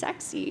crazy,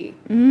 sexy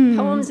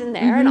poems in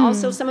there, and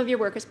also some of your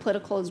work is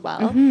political as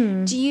well.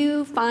 Do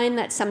you find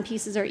that some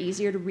pieces are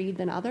easier to read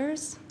than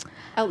others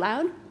out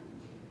loud?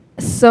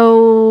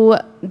 So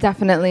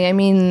definitely. I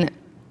mean,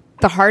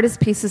 the hardest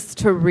pieces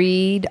to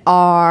read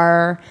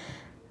are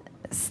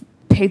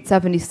page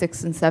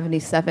 76 and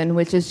 77,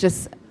 which is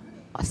just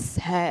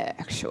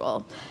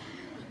sexual.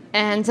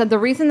 And so the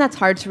reason that's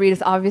hard to read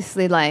is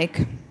obviously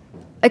like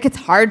like, it's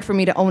hard for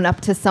me to own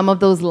up to some of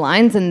those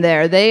lines in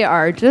there. They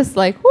are just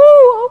like,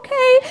 whoo,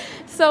 okay.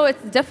 So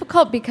it's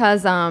difficult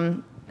because,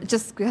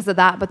 just because of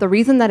that. But the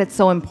reason that it's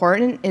so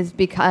important is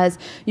because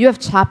you have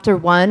chapter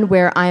 1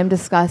 where I am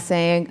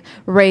discussing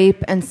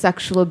rape and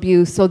sexual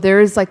abuse. So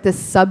there is like this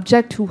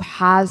subject who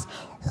has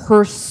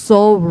her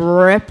soul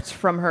ripped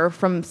from her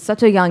from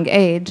such a young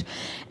age.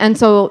 And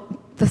so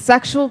the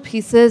sexual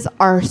pieces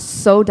are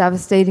so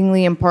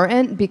devastatingly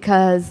important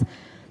because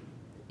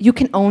you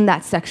can own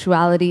that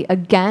sexuality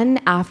again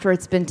after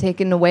it's been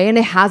taken away, and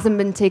it hasn't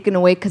been taken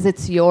away because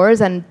it's yours,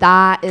 and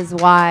that is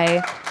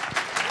why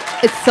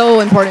it's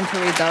so important to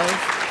read those.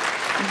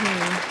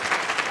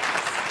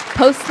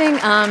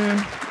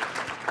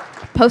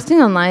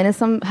 Posting online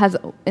has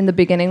in the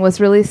beginning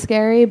was really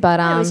scary, but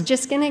I was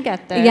just gonna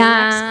get there.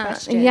 Yeah,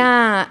 Next question.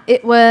 yeah.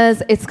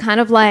 It's kind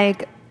of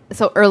like,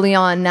 so early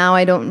on. Now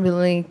I don't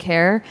really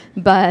care,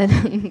 but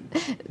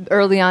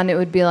early on it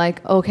would be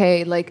like,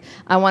 okay, like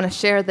I want to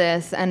share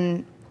this,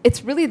 and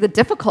it's really the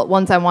difficult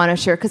ones I want to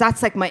share because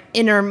that's like my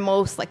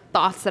innermost like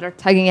thoughts that are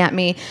tugging at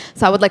me.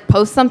 So I would like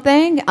post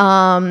something.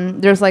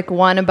 There's like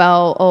one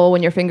about,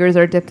 when your fingers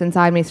are dipped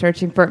inside me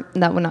searching for,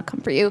 that would not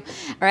come for you.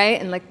 All right.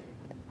 And like,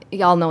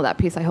 y'all know that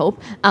piece, I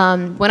hope.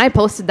 When I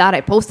posted that,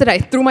 I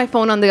threw my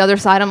phone on the other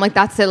side. I'm like,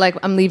 that's it. Like,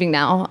 I'm leaving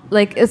now.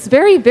 Like, it's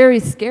very,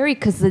 very scary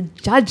because the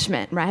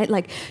judgment, right?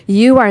 Like,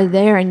 you are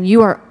there and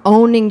you are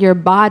owning your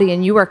body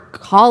and you are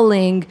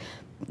calling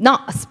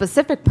not a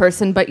specific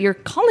person, but you're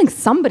calling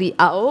somebody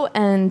out,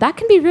 and that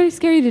can be really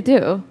scary to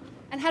do.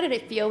 And how did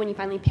it feel when you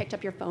finally picked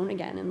up your phone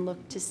again and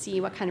looked to see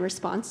what kind of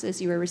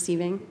responses you were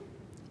receiving?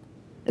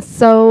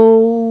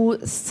 So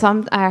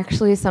I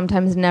actually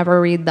sometimes never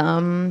read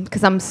them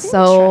because I'm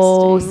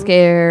so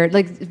scared,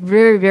 like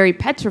very, very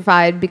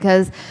petrified,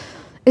 because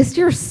it's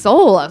your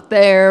soul out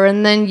there,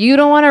 and then you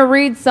don't want to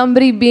read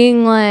somebody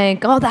being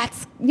like, oh,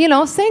 that's,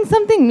 saying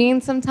something mean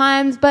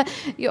sometimes, but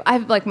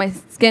I've like, my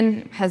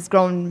skin has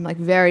grown like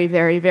very,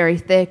 very, very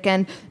thick,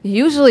 and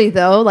usually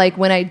though, like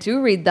when I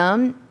do read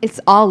them, it's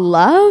all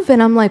love,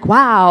 and I'm like,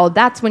 wow,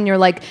 that's when you're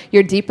like,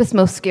 your deepest,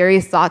 most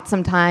scariest thoughts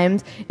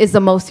sometimes is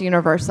the most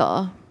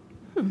universal.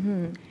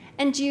 Mm-hmm.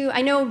 And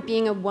I know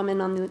being a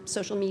woman on the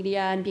social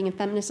media and being a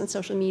feminist on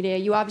social media,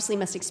 you obviously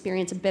must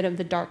experience a bit of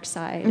the dark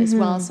side as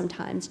well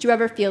sometimes. Do you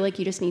ever feel like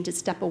you just need to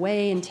step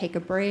away and take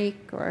a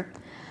break, or?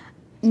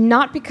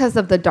 Not because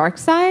of the dark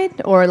side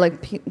or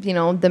like,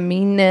 the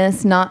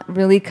meanness, not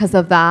really because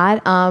of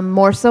that.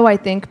 More so, I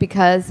think,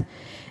 because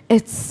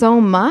it's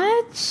so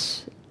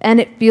much and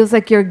it feels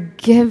like you're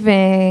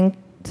giving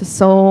to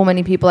so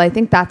many people. I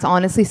think that's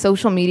honestly,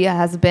 social media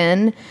has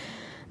been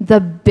the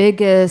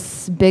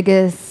biggest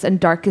and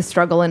darkest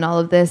struggle in all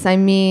of this. I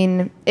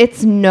mean,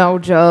 it's no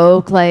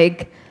joke.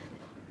 Like,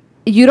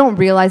 you don't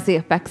realize the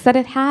effects that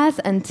it has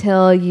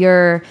until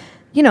you're,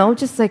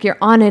 just like you're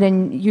on it,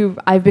 and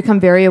I've become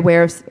very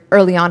aware of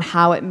early on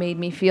how it made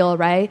me feel,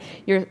 right?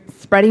 You're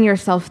spreading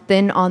yourself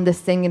thin on this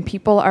thing, and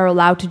people are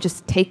allowed to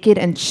just take it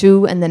and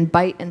chew and then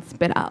bite and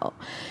spit out.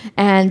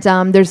 And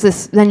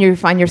then you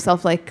find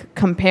yourself like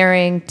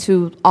comparing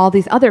to all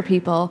these other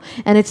people,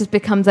 and it just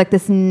becomes like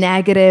this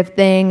negative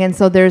thing. And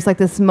so there's like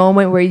this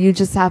moment where you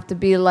just have to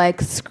be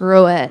like,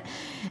 screw it,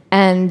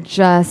 and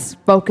just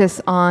focus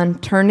on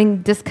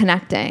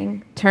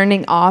disconnecting,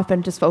 turning off,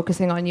 and just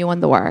focusing on you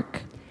and the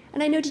work.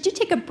 And I know, did you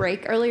take a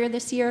break earlier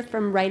this year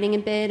from writing a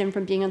bit and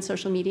from being on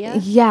social media?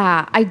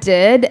 Yeah, I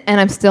did,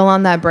 and I'm still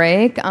on that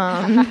break.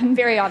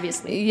 Very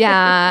obviously.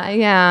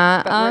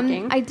 Yeah. But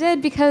working. I did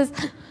because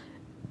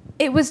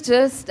it was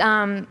just,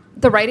 the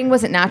writing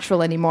wasn't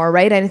natural anymore,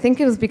 right? And I think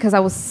it was because I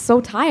was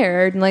so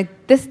tired, and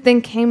like this thing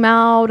came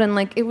out, and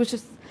like it was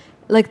just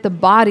like the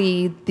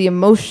body, the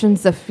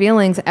emotions, the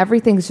feelings,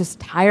 everything's just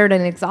tired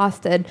and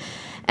exhausted.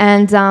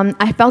 And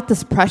I felt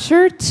this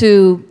pressure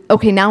to,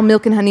 okay, now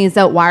Milk and Honey is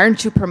out. Why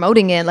aren't you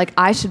promoting it? Like,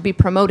 I should be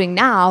promoting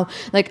now.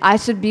 Like, I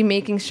should be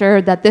making sure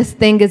that this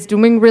thing is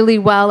doing really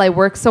well. I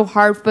work so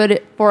hard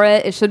for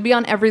it. It should be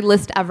on every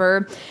list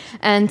ever.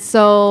 And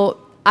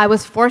so I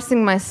was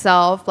forcing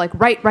myself, like,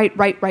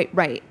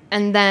 write.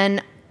 And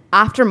then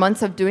after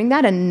months of doing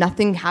that and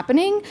nothing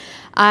happening,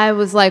 I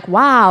was like,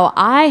 wow,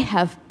 I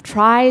have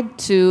tried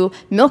to...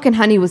 Milk and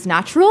Honey was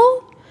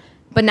natural,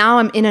 but now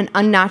I'm in an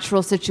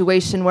unnatural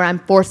situation where I'm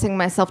forcing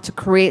myself to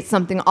create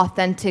something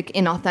authentic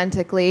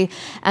inauthentically.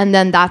 And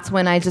then that's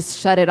when I just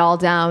shut it all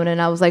down.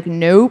 And I was like,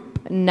 nope,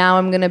 now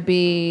I'm going to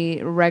be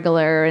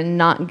regular and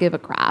not give a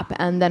crap.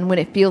 And then when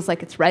it feels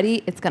like it's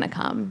ready, it's going to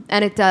come.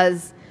 And it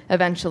does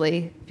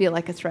eventually feel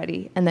like it's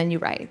ready. And then you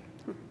write.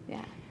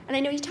 Yeah. And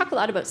I know you talk a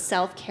lot about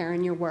self-care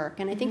in your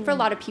work. And I think for a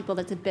lot of people,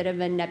 that's a bit of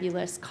a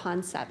nebulous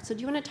concept. So do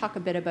you want to talk a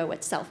bit about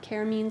what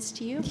self-care means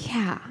to you?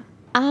 Yeah.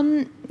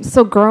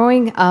 So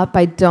growing up,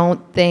 I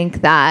don't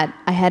think that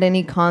I had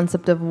any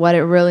concept of what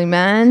it really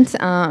meant.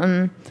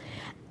 And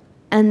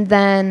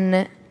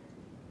then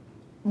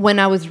when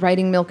I was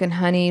writing Milk and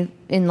Honey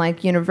in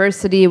like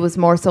university, it was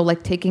more so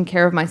like taking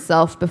care of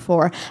myself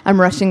before I'm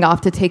rushing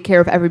off to take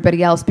care of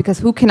everybody else, because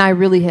who can I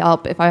really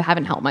help if I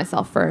haven't helped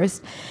myself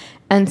first?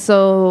 And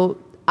so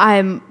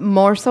I'm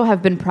more so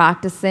have been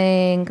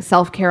practicing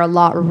self-care a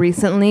lot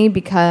recently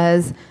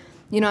because,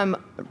 I'm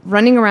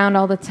running around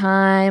all the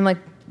time, like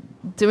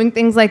doing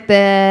things like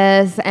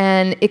this,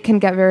 and it can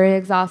get very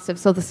exhaustive.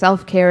 So the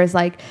self-care is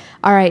like,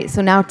 all right,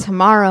 so now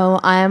tomorrow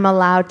I am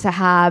allowed to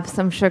have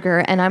some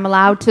sugar, and I'm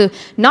allowed to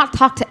not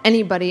talk to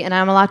anybody, and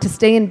I'm allowed to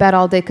stay in bed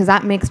all day because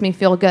that makes me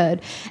feel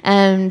good.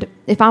 And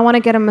if I want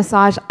to get a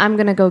massage, I'm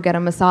going to go get a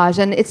massage.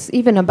 And it's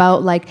even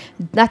about like,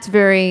 that's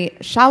very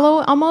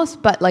shallow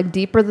almost, but like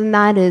deeper than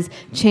that is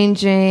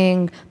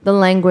changing the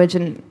language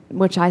in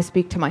which I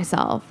speak to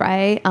myself,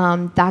 right?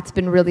 That's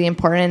been really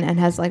important and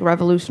has like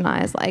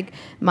revolutionized like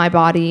my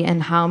body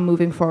and how I'm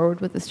moving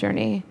forward with this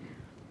journey.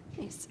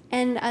 Nice.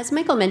 And as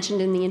Michael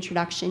mentioned in the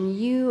introduction,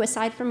 you,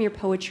 aside from your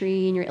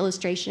poetry and your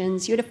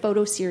illustrations, you had a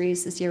photo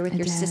series this year with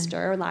your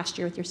sister, or last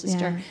year with your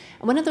sister. Yeah.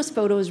 And one of those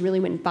photos really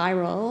went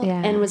viral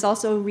and was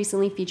also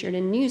recently featured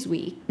in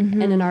Newsweek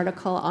in an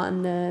article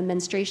on the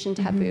menstruation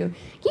taboo.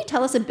 Can you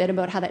tell us a bit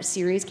about how that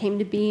series came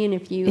to be and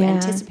if you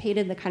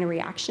anticipated the kind of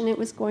reaction it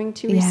was going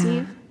to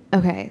receive?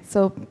 Okay,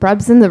 so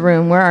Brub's in the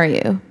room. Where are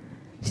you?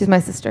 She's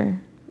my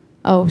sister.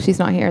 Oh, she's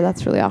not here.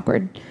 That's really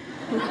awkward.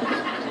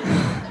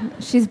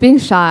 She's being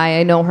shy.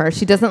 I know her.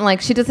 She doesn't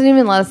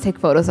even let us take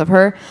photos of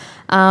her.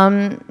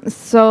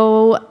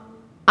 So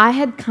I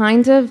had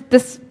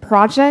this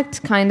project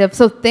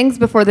so things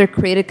before they're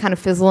created kind of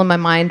fizzle in my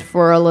mind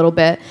for a little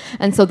bit.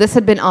 And so this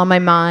had been on my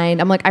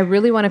mind. I'm like, I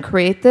really want to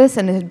create this.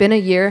 And it had been a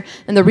year.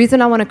 And the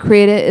reason I want to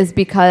create it is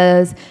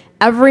because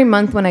every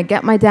month when I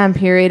get my damn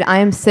period, I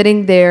am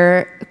sitting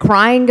there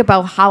crying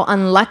about how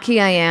unlucky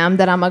I am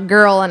that I'm a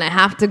girl and I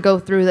have to go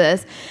through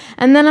this.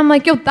 And then I'm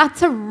like, yo,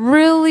 that's a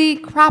really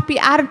crappy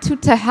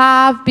attitude to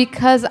have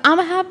because I'm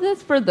going to have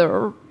this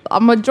for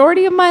a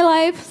majority of my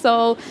life.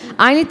 So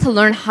I need to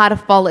learn how to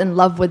fall in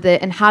love with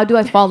it. And how do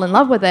I fall in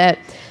love with it?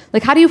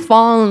 Like, how do you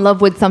fall in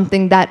love with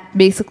something that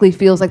basically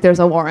feels like there's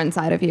a war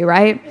inside of you,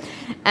 right?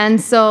 And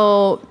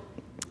so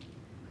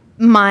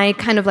my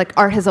kind of like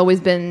art has always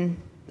been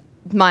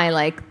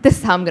this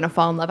is how I'm going to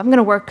fall in love. I'm going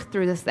to work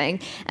through this thing.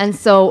 And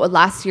so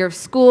last year of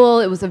school,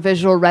 it was a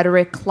visual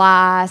rhetoric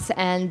class.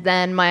 And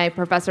then my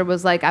professor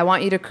was like, I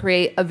want you to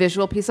create a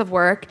visual piece of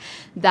work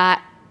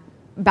that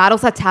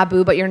battles that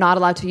taboo, but you're not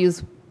allowed to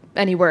use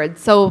any words.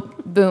 So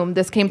boom,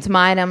 this came to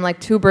mind. I'm like,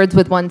 2 birds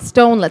with 1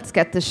 stone. Let's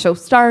get this show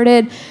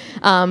started.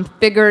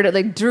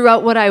 Drew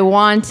out what I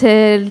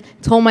wanted,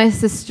 told my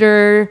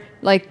sister,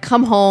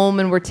 come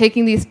home, and we're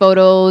taking these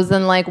photos,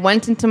 and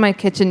went into my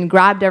kitchen,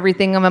 grabbed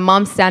everything, and my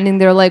mom's standing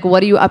there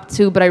what are you up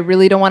to? But I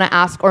really don't want to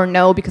ask or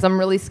know because I'm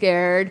really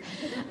scared.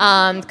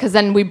 Because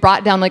then we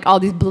brought down all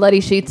these bloody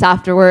sheets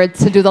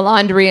afterwards to do the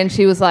laundry, and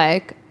she was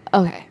like,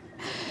 okay.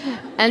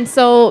 And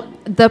so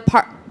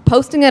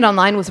posting it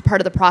online was a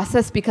part of the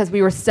process because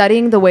we were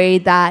studying the way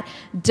that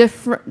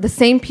the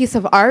same piece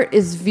of art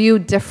is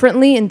viewed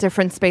differently in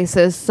different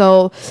spaces.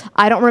 So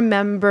I don't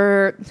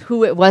remember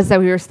who it was that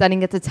we were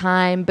studying at the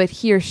time, but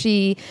he or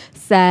she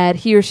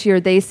or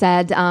they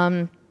said,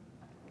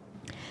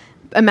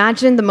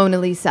 imagine the Mona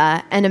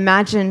Lisa and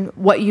imagine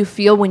what you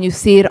feel when you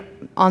see it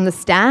on the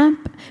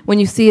stamp, when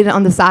you see it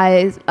on the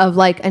size of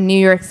a New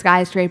York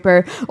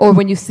skyscraper, or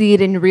when you see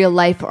it in real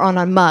life or on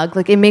a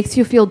mug. It makes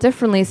you feel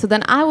differently. So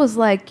then I was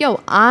like,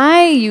 yo,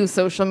 I use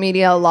social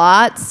media a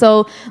lot,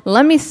 so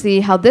let me see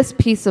how this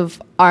piece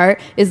of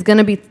art is going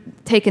to be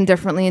taken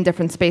differently in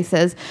different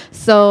spaces.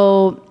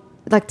 So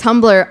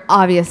Tumblr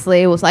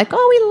obviously was like,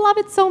 oh, we love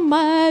it so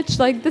much,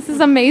 this is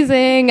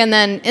amazing. And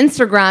then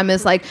Instagram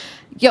is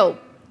yo,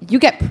 you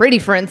get pretty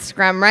for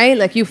Instagram,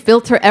 right? You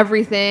filter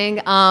everything.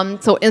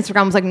 So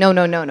Instagram was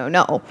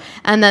no.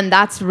 And then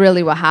that's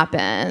really what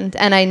happened.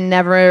 And I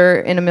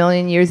never in a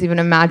million years even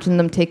imagined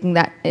them taking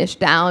that ish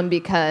down,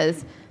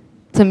 because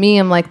to me,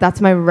 I'm that's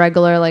my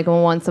regular,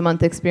 once a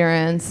month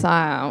experience.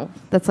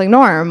 That's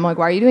norm. Why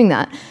are you doing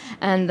that?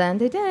 And then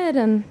they did,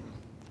 and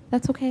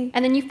that's okay.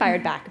 And then you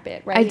fired back a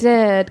bit, right? I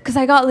did, because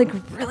I got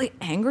really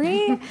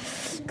angry.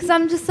 Because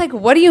I'm just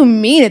what do you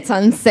mean it's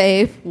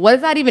unsafe? What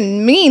does that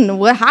even mean?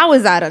 How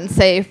is that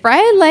unsafe,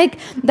 right?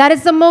 That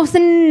is the most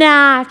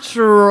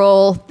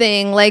natural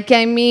thing.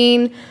 I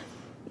mean,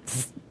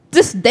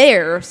 just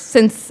there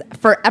since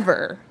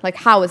forever.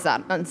 How is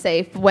that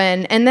unsafe?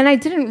 And then I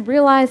didn't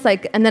realize,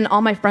 and then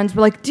all my friends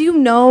were do you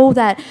know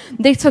that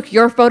they took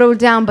your photo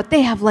down, but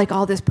they have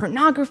all this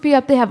pornography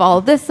up, they have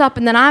all this up,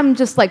 and then I'm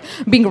just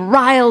being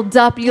riled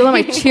up.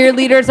 My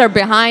cheerleaders are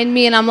behind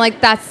me, and I'm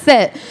that's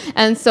it.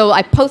 And so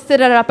I posted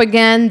it up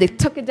again. They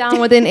took it down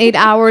within 8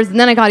 hours, and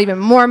then I got even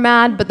more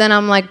mad, but then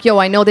I'm yo,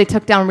 I know they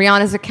took down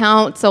Rihanna's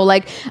account, so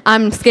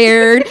I'm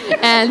scared.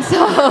 And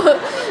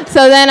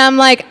so then I'm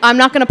I'm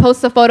not gonna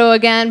post the photo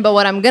again, but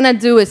what I'm gonna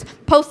do is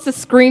post a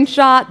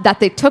screenshot that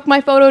they took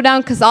my photo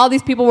down because all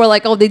these people were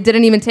like, oh, they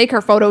didn't even take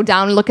her photo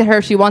down. Look at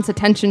her. She wants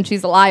attention.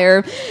 She's a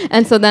liar.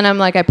 And so then I'm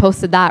like, I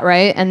posted that,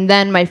 right? And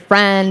then my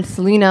friend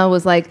Selena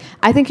was like,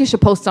 I think you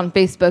should post on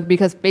Facebook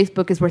because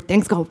Facebook is where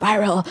things go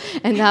viral.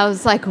 And I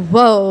was like,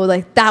 whoa,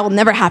 like that will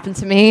never happen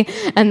to me.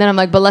 And then I'm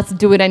like, but let's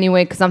do it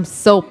anyway because I'm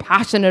so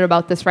passionate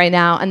about this right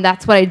now. And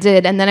that's what I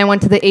did. And then I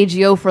went to the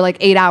AGO for like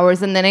 8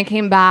 hours. And then I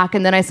came back.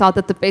 And then I saw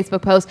that the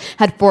Facebook post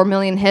had 4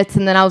 million hits.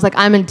 And then I was like,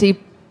 I'm in deep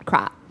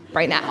crap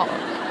right now.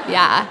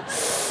 Yeah.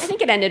 I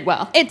think it ended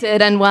well. It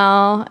did end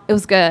well. It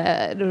was good.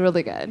 It was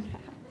really good.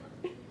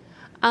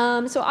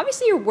 So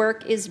obviously your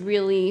work is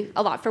really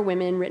a lot for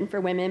women, written for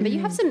women, but you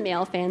have some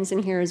male fans in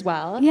here as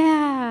well.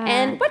 Yeah.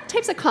 And what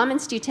types of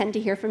comments do you tend to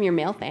hear from your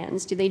male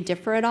fans? Do they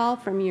differ at all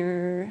from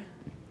your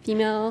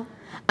female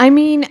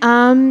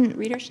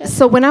readership?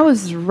 So when I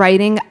was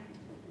writing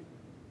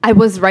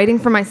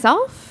for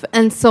myself,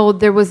 and so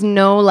there was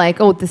no like,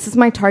 oh, this is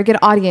my target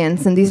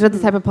audience, and these are the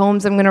type of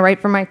poems I'm going to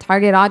write for my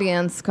target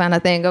audience kind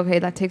of thing. Okay,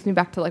 that takes me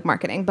back to like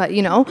marketing, but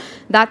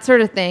that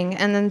sort of thing.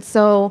 And then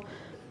so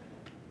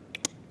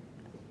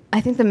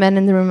I think the men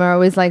in the room are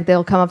always like,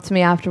 they'll come up to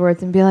me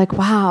afterwards and be like,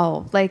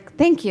 wow, like,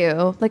 thank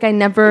you. Like, I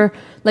never,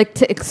 like,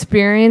 to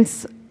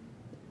experience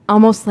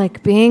almost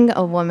like being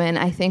a woman.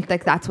 I think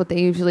like that's what they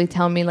usually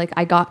tell me. Like,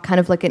 I got kind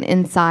of like an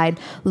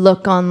inside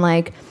look on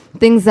like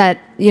things that,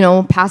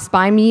 pass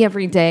by me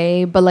every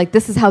day, but like,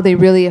 this is how they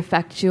really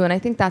affect you. And I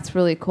think that's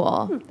really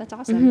cool. That's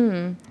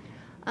awesome.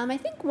 I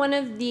think one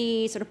of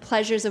the sort of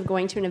pleasures of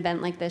going to an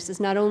event like this is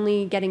not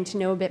only getting to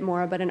know a bit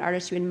more about an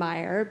artist you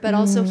admire, but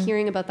also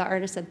hearing about the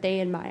artists that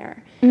they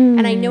admire.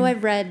 And I know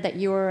I've read that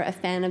you're a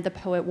fan of the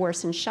poet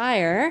Warsan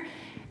Shire,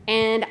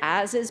 and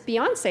as is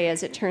Beyonce,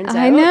 as it turns out.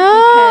 I know.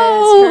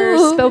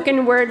 Because her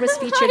spoken word was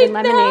featured in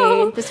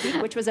Lemonade this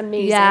week, which was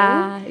amazing.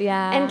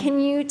 Yeah. And can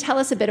you tell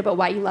us a bit about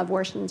why you love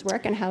Warsan's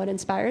work and how it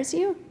inspires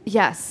you?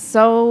 Yes.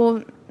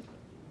 So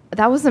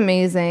that was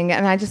amazing.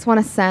 And I just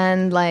want to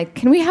send, like,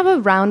 can we have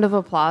a round of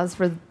applause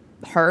for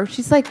her?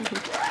 She's, like,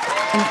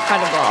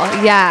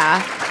 incredible. Yeah.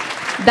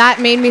 That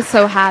made me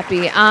so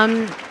happy.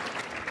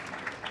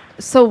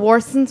 So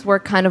Warsan's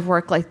work kind of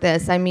worked like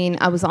this. I mean,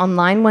 I was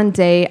online one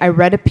day, I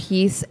read a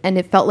piece, and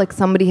it felt like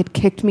somebody had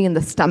kicked me in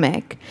the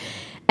stomach.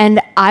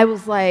 And I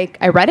was like,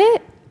 I read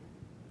it,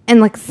 and,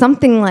 like,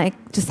 something, like,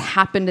 just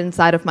happened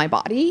inside of my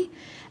body.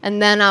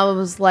 And then I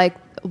was like,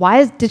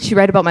 why did she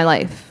write about my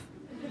life?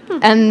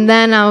 And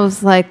then I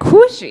was like,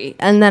 who is she?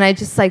 And then I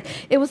just like,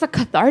 it was a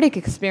cathartic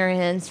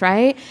experience,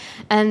 right?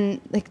 And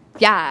like,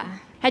 yeah.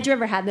 Had you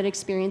ever had that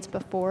experience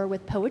before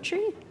with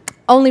poetry?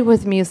 Only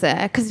with music.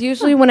 Because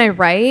usually when I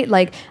write,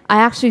 like,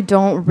 I actually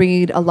don't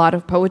read a lot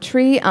of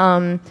poetry.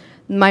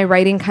 My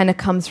writing kind of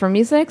comes from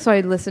music. So I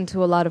listen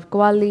to a lot of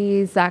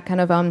qawwalis, that kind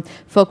of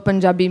folk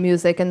Punjabi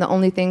music. And the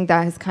only thing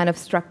that has kind of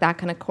struck that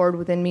kind of chord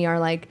within me are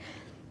like,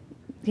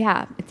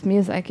 yeah, it's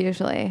music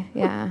usually.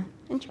 Yeah.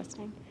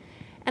 Interesting.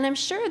 And I'm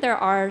sure there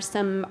are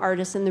some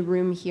artists in the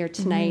room here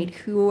tonight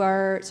who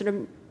are sort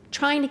of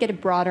trying to get a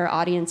broader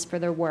audience for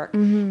their work.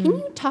 Can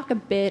you talk a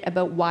bit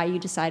about why you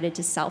decided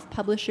to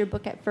self-publish your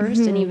book at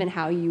first and even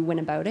how you went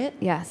about it?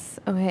 Yes.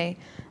 Okay.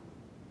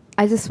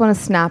 I just want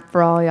to snap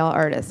for all y'all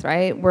artists,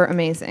 right? We're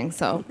amazing.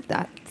 So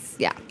that's,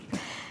 yeah.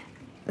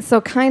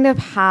 So kind of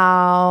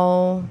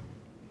how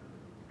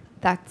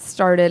that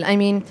started. I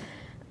mean,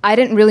 I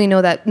didn't really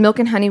know that Milk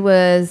and Honey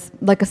was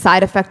like a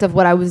side effect of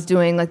what I was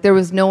doing. Like there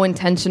was no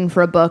intention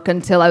for a book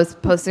until I was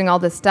posting all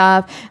this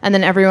stuff. And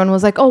then everyone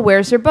was like, oh,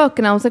 where's your book?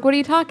 And I was like, what are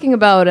you talking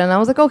about? And I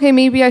was like, okay,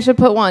 maybe I should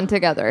put one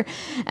together.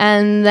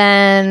 And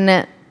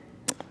then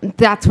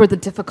that's where the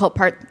difficult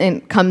part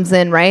comes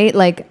in, right?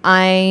 Like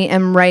I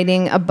am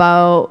writing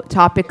about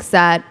topics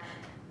that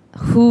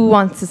who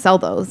wants to sell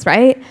those,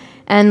 right?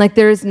 And like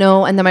there's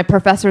no, and then my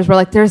professors were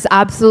like, there's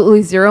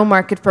absolutely zero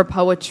market for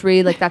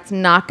poetry. Like that's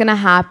not going to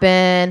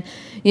happen.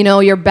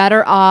 You're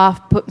better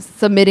off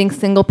submitting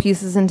single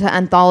pieces into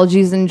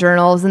anthologies and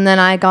journals. And then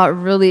I got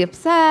really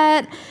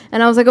upset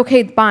and I was like,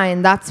 okay,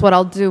 fine, that's what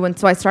I'll do. And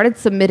so I started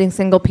submitting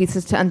single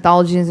pieces to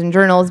anthologies and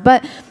journals,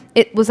 but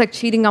it was like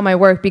cheating on my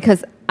work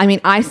because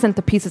I sent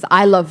the pieces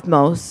I loved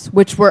most,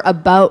 which were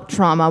about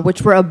trauma,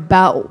 which were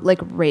about like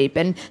rape.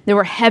 And they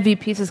were heavy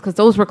pieces because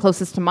those were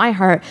closest to my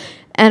heart.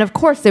 And of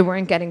course they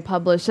weren't getting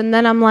published. And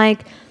then I'm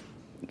like,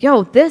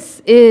 yo, this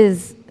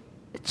is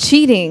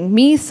cheating.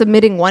 Me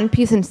submitting one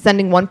piece and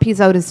sending one piece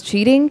out is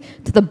cheating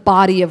to the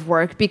body of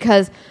work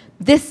because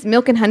this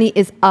Milk and Honey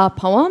is a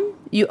poem.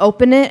 You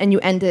open it and you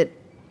end it.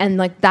 And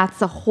like that's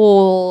the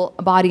whole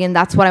body and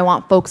that's what I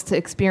want folks to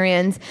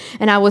experience.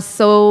 And I was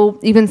so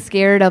even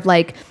scared of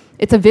like,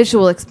 it's a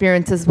visual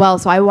experience as well.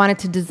 So I wanted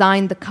to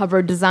design the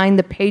cover, design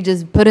the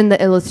pages, put in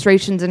the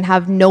illustrations and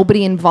have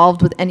nobody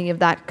involved with any of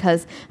that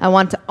because I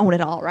want to own it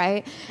all,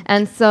 right?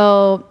 And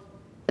so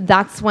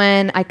that's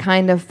when I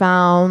kind of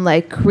found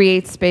like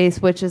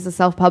CreateSpace, which is a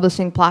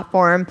self-publishing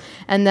platform.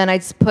 And then I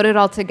just put it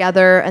all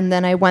together and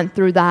then I went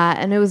through that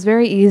and it was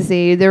very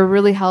easy. They were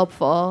really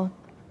helpful.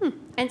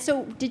 And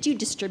so did you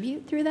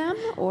distribute through them?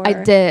 Or? I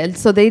did.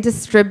 So they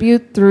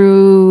distribute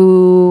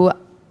through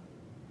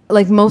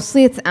like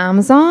mostly it's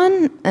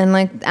Amazon and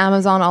like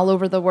Amazon all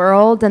over the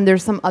world, and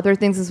there's some other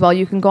things as well.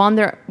 You can go on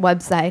their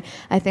website.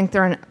 I think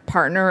they're a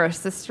partner or a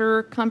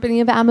sister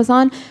company of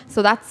Amazon.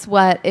 So that's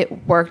what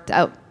it worked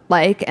out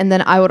like. And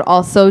then I would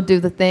also do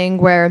the thing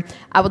where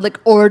I would like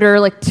order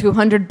like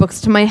 200 books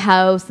to my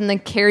house and then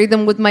carry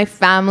them with my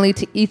family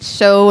to each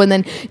show, and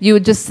then you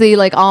would just see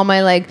like all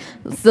my like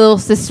little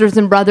sisters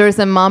and brothers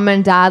and mom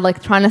and dad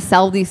like trying to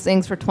sell these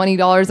things for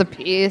 $20 a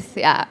piece.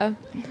 Yeah.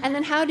 And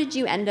then how did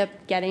you end up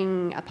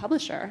getting a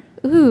publisher?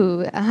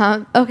 Ooh,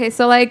 okay,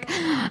 so like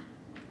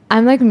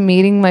I'm like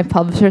meeting my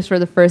publishers for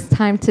the first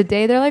time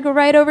today. They're like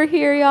right over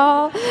here,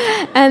 y'all.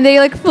 And they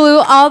like flew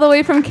all the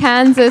way from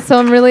Kansas, so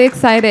I'm really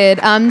excited.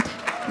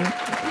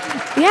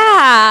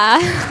 Yeah.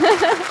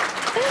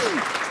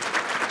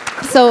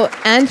 So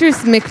Andrews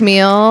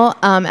McMeel,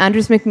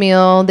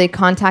 they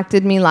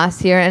contacted me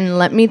last year, and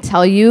let me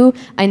tell you,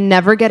 I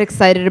never get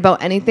excited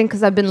about anything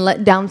because I've been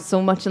let down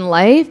so much in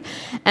life.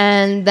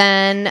 And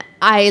then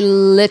I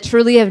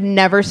literally have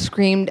never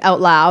screamed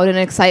out loud in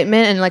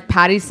excitement. And like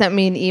Patty sent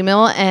me an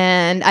email,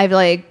 and I've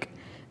like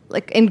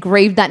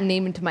engraved that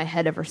name into my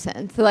head ever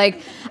since. Like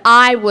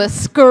I was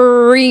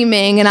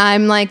screaming, and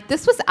I'm like,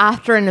 this was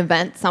after an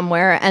event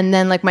somewhere, and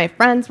then like my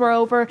friends were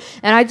over,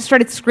 and I just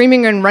started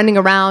screaming and running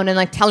around and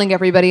like telling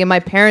everybody, and my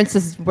parents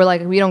just were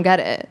like, we don't get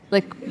it.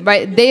 Like,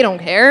 right, they don't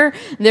care.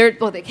 They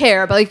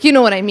care, but like, you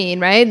know what I mean,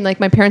 right? And like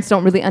my parents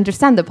don't really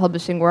understand the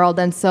publishing world,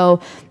 and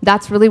so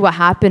that's really what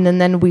happened. And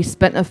then we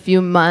spent a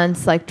few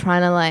months like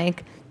trying to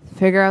like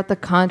figure out the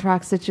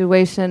contract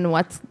situation,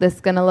 what's this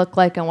going to look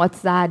like and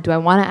what's that, do I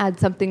want to add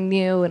something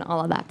new, and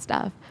all of that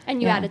stuff.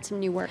 And you added some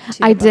new work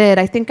too. I did.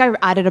 I think I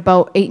added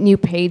about 8 new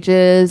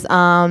pages.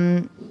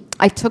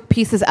 I took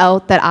pieces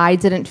out that I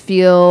didn't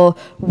feel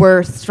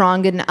were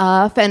strong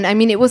enough. And I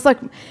mean, it was like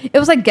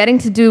getting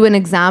to do an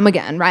exam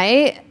again,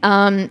 right?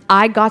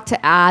 I got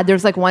to add,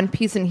 there's like one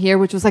piece in here,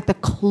 which was like the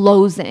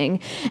closing.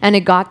 And I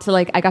got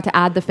to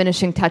add the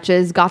finishing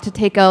touches, got to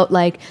take out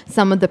like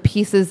some of the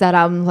pieces that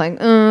I'm like,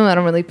 I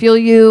don't really feel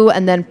you.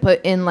 And then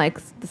put in like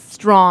the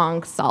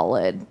strong,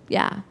 solid.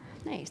 Yeah.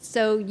 Nice.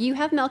 So you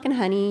have Milk and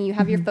Honey. You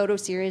have your photo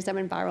series that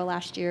went viral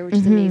last year, which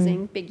is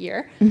amazing. Big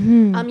year.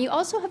 You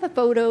also have a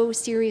photo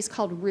series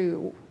called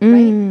Rue,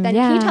 right?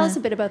 Can you tell us a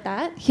bit about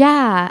that?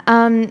 Yeah.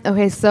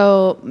 Okay.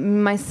 So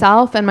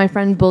myself and my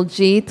friend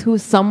Buljeet,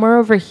 who's somewhere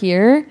over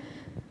here.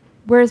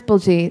 Where's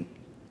Buljeet?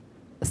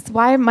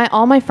 Why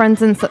all my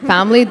friends and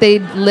family, they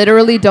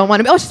literally don't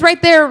want to be. Oh, she's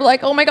right there.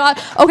 Like, oh my God.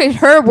 Okay,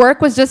 her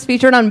work was just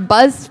featured on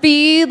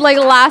BuzzFeed like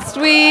last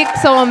week.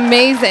 So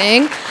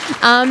amazing.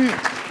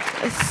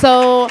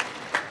 So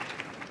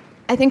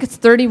I think it's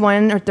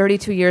 31 or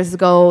 32 years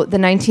ago, the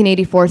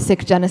 1984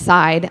 Sikh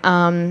genocide,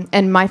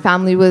 and my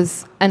family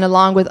was, and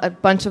along with a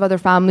bunch of other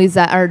families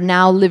that are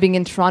now living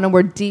in Toronto,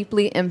 were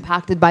deeply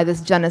impacted by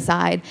this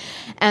genocide.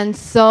 And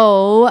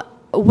so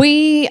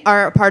we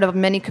are a part of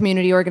many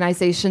community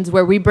organizations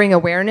where we bring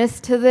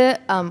awareness to this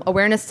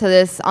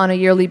on a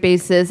yearly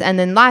basis. And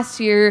then last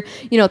year,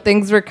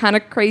 things were kind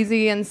of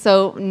crazy, and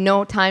so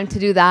no time to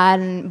do that.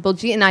 And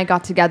Buljeet and I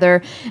got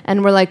together,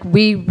 and we're like,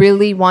 we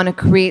really want to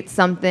create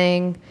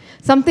something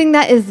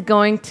that is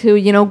going to,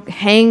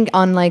 hang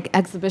on like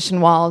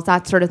exhibition walls,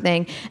 that sort of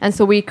thing. And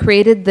so we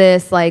created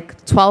this like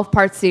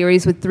 12-part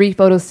series with 3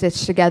 photos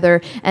stitched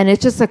together, and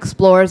it just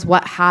explores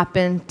what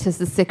happened to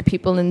the Sikh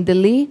people in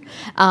Delhi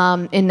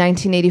in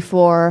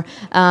 1984,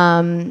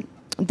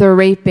 the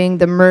raping,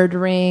 the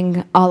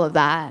murdering, all of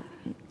that.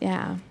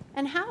 Yeah.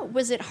 And how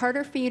was it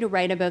harder for you to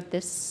write about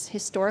this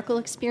historical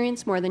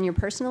experience more than your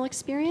personal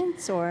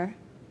experience, or?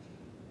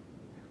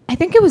 I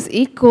think it was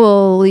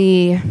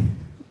equally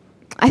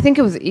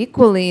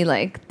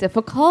like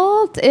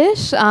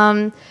difficult-ish,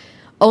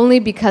 only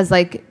because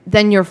like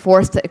then you're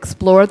forced to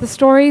explore the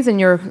stories and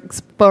you're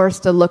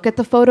forced to look at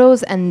the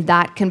photos, and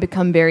that can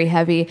become very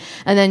heavy.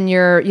 And then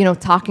you're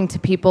talking to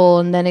people,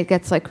 and then it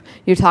gets like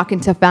you're talking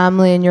to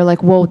family and you're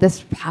like, whoa,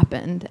 this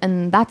happened,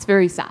 and that's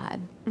very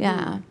sad.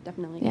 Yeah,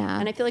 definitely. Yeah.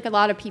 And I feel like a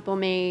lot of people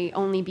may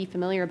only be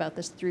familiar about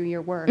this through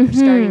your work, or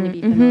starting to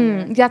be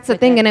familiar. That's the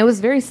thing. And I was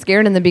very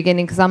scared in the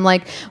beginning because I'm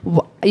like,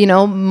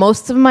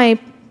 most of my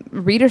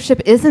readership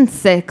isn't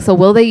Sikh, so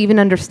will they even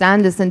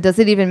understand this, and does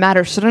it even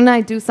matter? Shouldn't I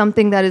do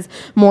something that is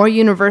more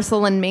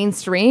universal and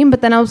mainstream?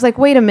 But then I was like,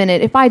 wait a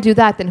minute, if I do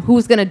that, then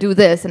who's going to do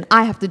this? And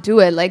I have to do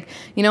it. Like,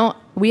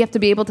 we have to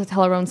be able to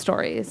tell our own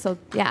stories. So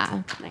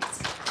yeah.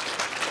 Nice.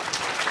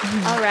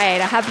 All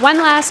right, I have one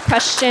last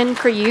question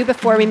for you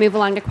before we move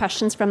along to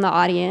questions from the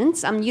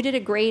audience. You did a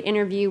great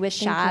interview with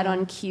Shad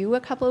on Q a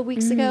couple of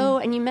weeks ago,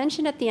 and you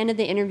mentioned at the end of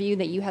the interview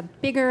that you have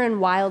bigger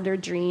and wilder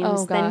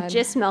dreams than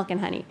just Milk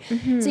and Honey.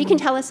 So you can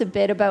tell us a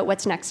bit about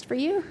what's next for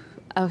you?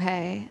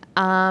 Okay.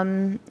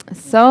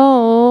 So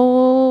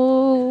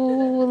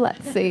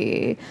let's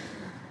see.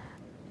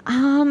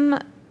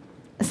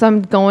 So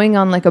I'm going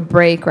on like a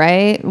break,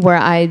 right, where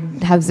I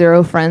have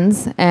 0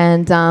 friends,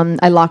 and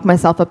I lock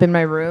myself up in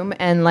my room,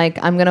 and like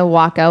I'm gonna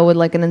walk out with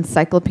like an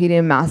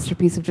encyclopedia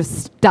masterpiece of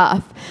just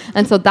stuff.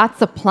 And so that's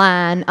the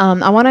plan.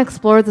 I want to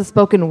explore the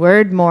spoken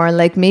word more.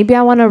 Like maybe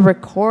I want to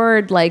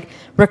record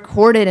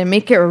it and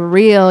make it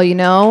real. You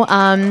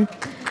know,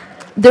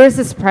 there's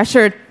this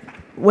pressure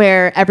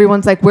where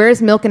everyone's like,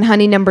 "Where's Milk and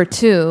Honey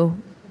 #2?"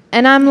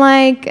 And I'm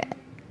like,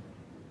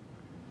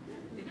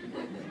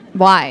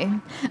 why?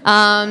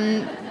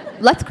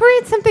 Let's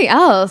create something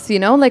else, you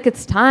know? Like,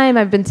 it's time.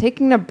 I've been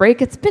taking a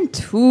break. It's been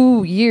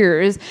 2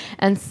 years.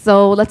 And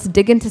so let's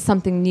dig into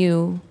something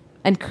new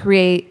and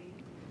create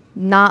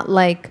not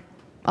like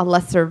a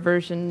lesser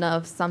version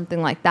of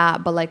something like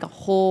that, but like a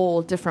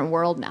whole different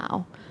world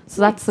now.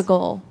 So that's the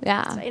goal.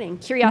 Yeah. Exciting.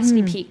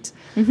 Curiosity piqued.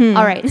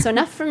 All right. So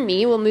enough from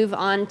me. We'll move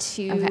on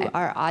to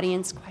our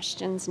audience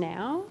questions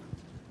now.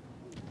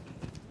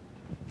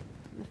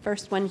 The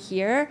first one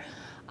here.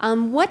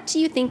 What do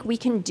you think we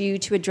can do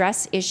to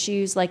address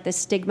issues like the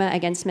stigma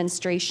against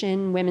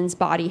menstruation, women's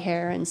body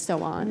hair, and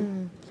so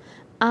on?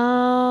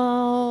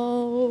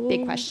 Oh.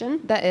 Big question.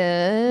 That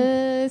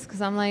is,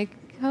 because I'm like,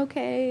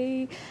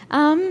 okay.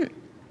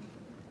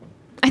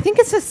 I think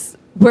it's just,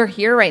 we're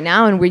here right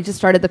now and we just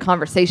started the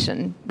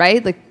conversation,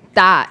 right? Like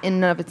that in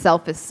and of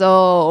itself is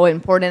so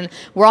important.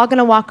 We're all going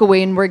to walk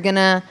away and we're going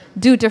to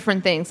do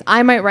different things.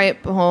 I might write a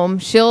poem.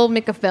 She'll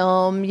make a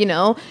film, you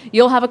know.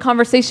 You'll have a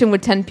conversation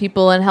with 10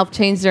 people and help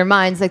change their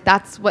minds. Like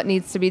that's what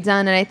needs to be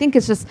done. And I think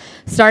it's just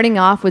starting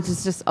off with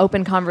just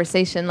open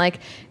conversation. Like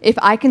if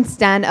I can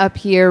stand up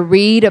here,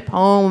 read a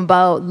poem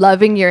about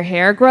loving your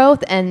hair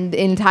growth and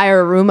the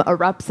entire room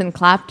erupts in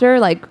laughter,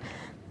 like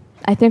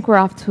I think we're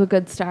off to a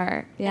good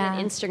start. Yeah.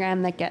 And an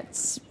Instagram that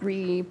gets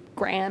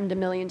re-grammed a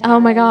million times. Oh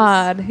my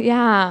God.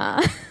 Yeah.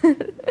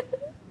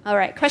 All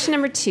right. Question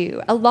number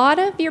 2. A lot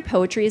of your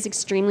poetry is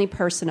extremely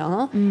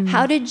personal.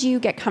 How did you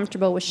get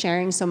comfortable with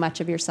sharing so much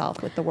of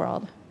yourself with the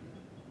world?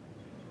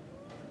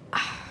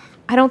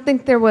 I don't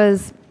think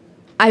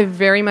I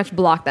very much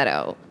blocked that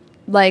out.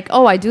 Like,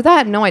 oh, I do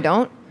that? No, I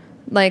don't.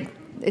 Like,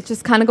 it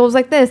just kind of goes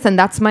like this, and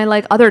that's my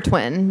like other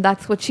twin.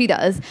 That's what she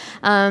does.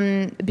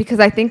 Because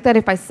I think that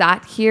if I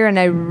sat here and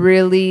I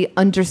really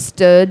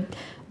understood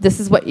this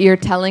is what you're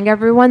telling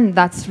everyone,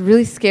 that's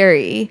really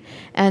scary.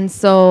 And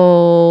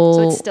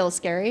so it's still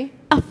scary?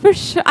 For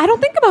sure. I don't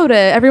think about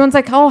it. Everyone's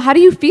like, oh, how do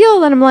you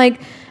feel? And I'm like,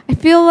 I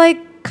feel like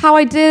how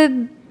I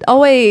did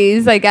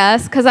always, I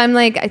guess. Because I'm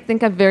like, I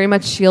think I've very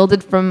much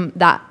shielded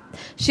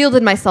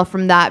myself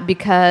from that,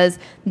 because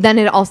then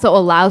it also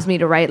allows me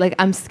to write. Like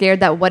I'm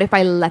scared that what if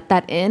I let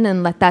that in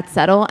and let that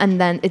settle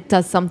and then it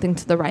does something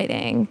to the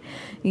writing.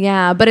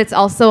 Yeah, but it's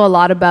also a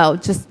lot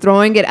about just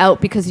throwing it out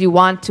because you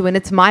want to, and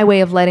it's my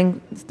way of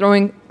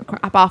throwing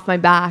crap off my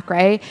back,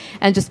 right?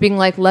 And just being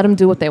like, let them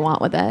do what they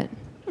want with it.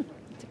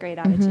 It's a great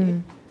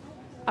attitude.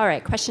 All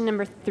right, question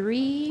number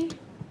 3.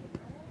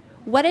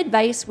 What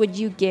advice would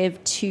you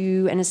give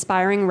to an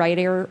aspiring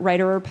writer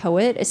or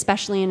poet,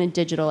 especially in a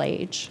digital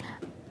age?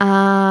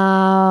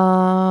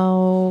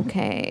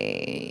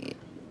 Okay.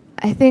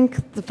 I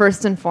think the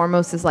first and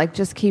foremost is like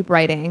just keep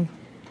writing,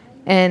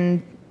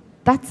 and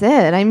that's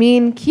it. I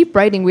mean, keep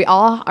writing. We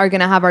all are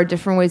going to have our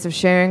different ways of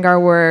sharing our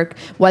work,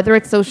 whether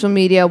it's social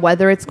media,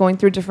 whether it's going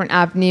through different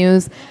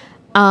avenues.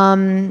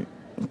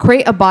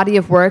 Create a body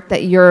of work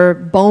that your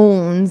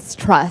bones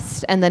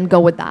trust, and then go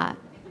with that.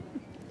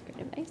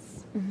 Good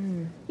advice.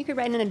 You could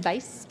write an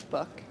advice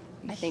book,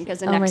 I think,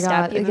 as a next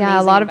step. Oh my God. Yeah,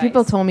 a lot of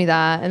people told me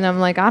that. And I'm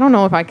like, I don't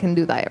know if I can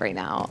do that right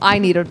now. I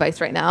need advice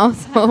right now.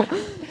 So,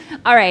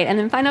 all right. And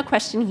then final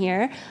question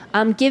here.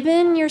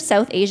 Given your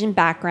South Asian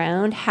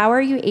background, how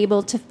are you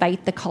able to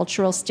fight the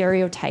cultural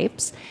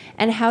stereotypes?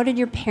 And how did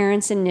your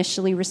parents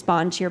initially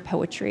respond to your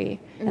poetry?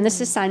 And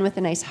this is signed with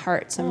a nice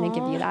heart, so I'm going to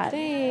give you that.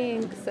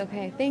 Thanks.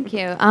 Okay, thank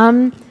you.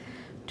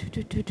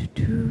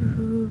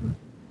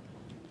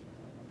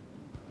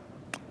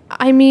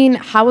 I mean,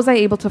 how was I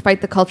able to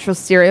fight the cultural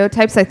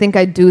stereotypes? I think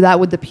I do that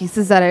with the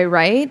pieces that I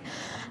write.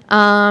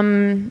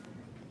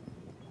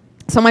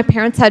 So my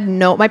parents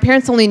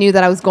only knew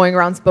that I was going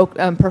around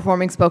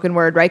performing spoken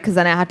word, right? Because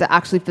then I had to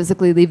actually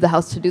physically leave the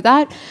house to do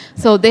that.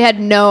 So they had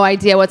no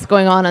idea what's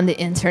going on the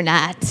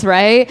internet,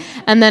 right?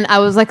 And then I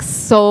was like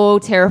so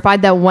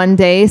terrified that one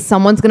day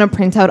someone's going to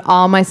print out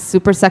all my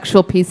super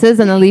sexual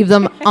pieces and then leave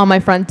them on my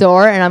front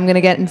door, and I'm going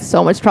to get in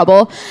so much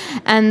trouble.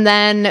 And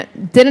then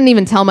didn't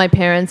even tell my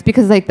parents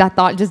because like that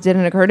thought just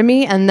didn't occur to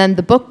me. And then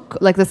the book,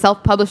 like the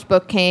self-published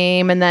book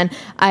came, and then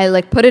I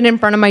like put it in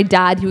front of my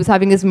dad. He was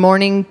having his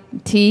morning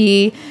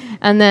tea.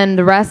 And then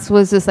the rest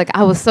was just like,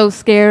 I was so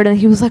scared. And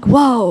he was like,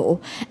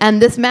 whoa.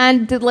 And this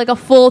man did like a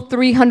full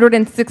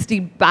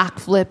 360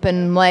 backflip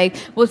and like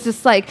was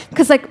just like,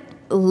 because like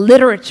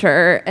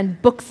literature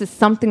and books is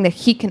something that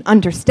he can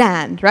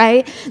understand,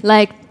 right?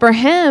 Like for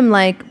him,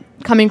 like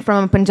coming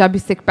from a Punjabi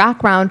Sikh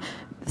background,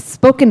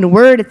 spoken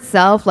word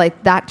itself,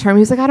 like that term,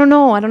 he was like, I don't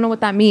know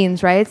what that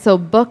means, right? So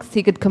books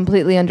he could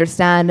completely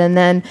understand. And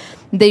then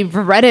they've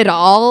read it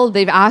all.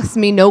 They've asked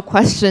me no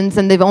questions,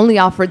 and they've only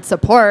offered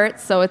support.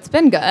 So it's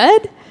been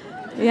good.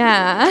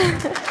 Yeah.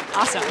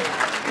 Awesome.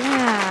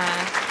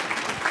 Yeah.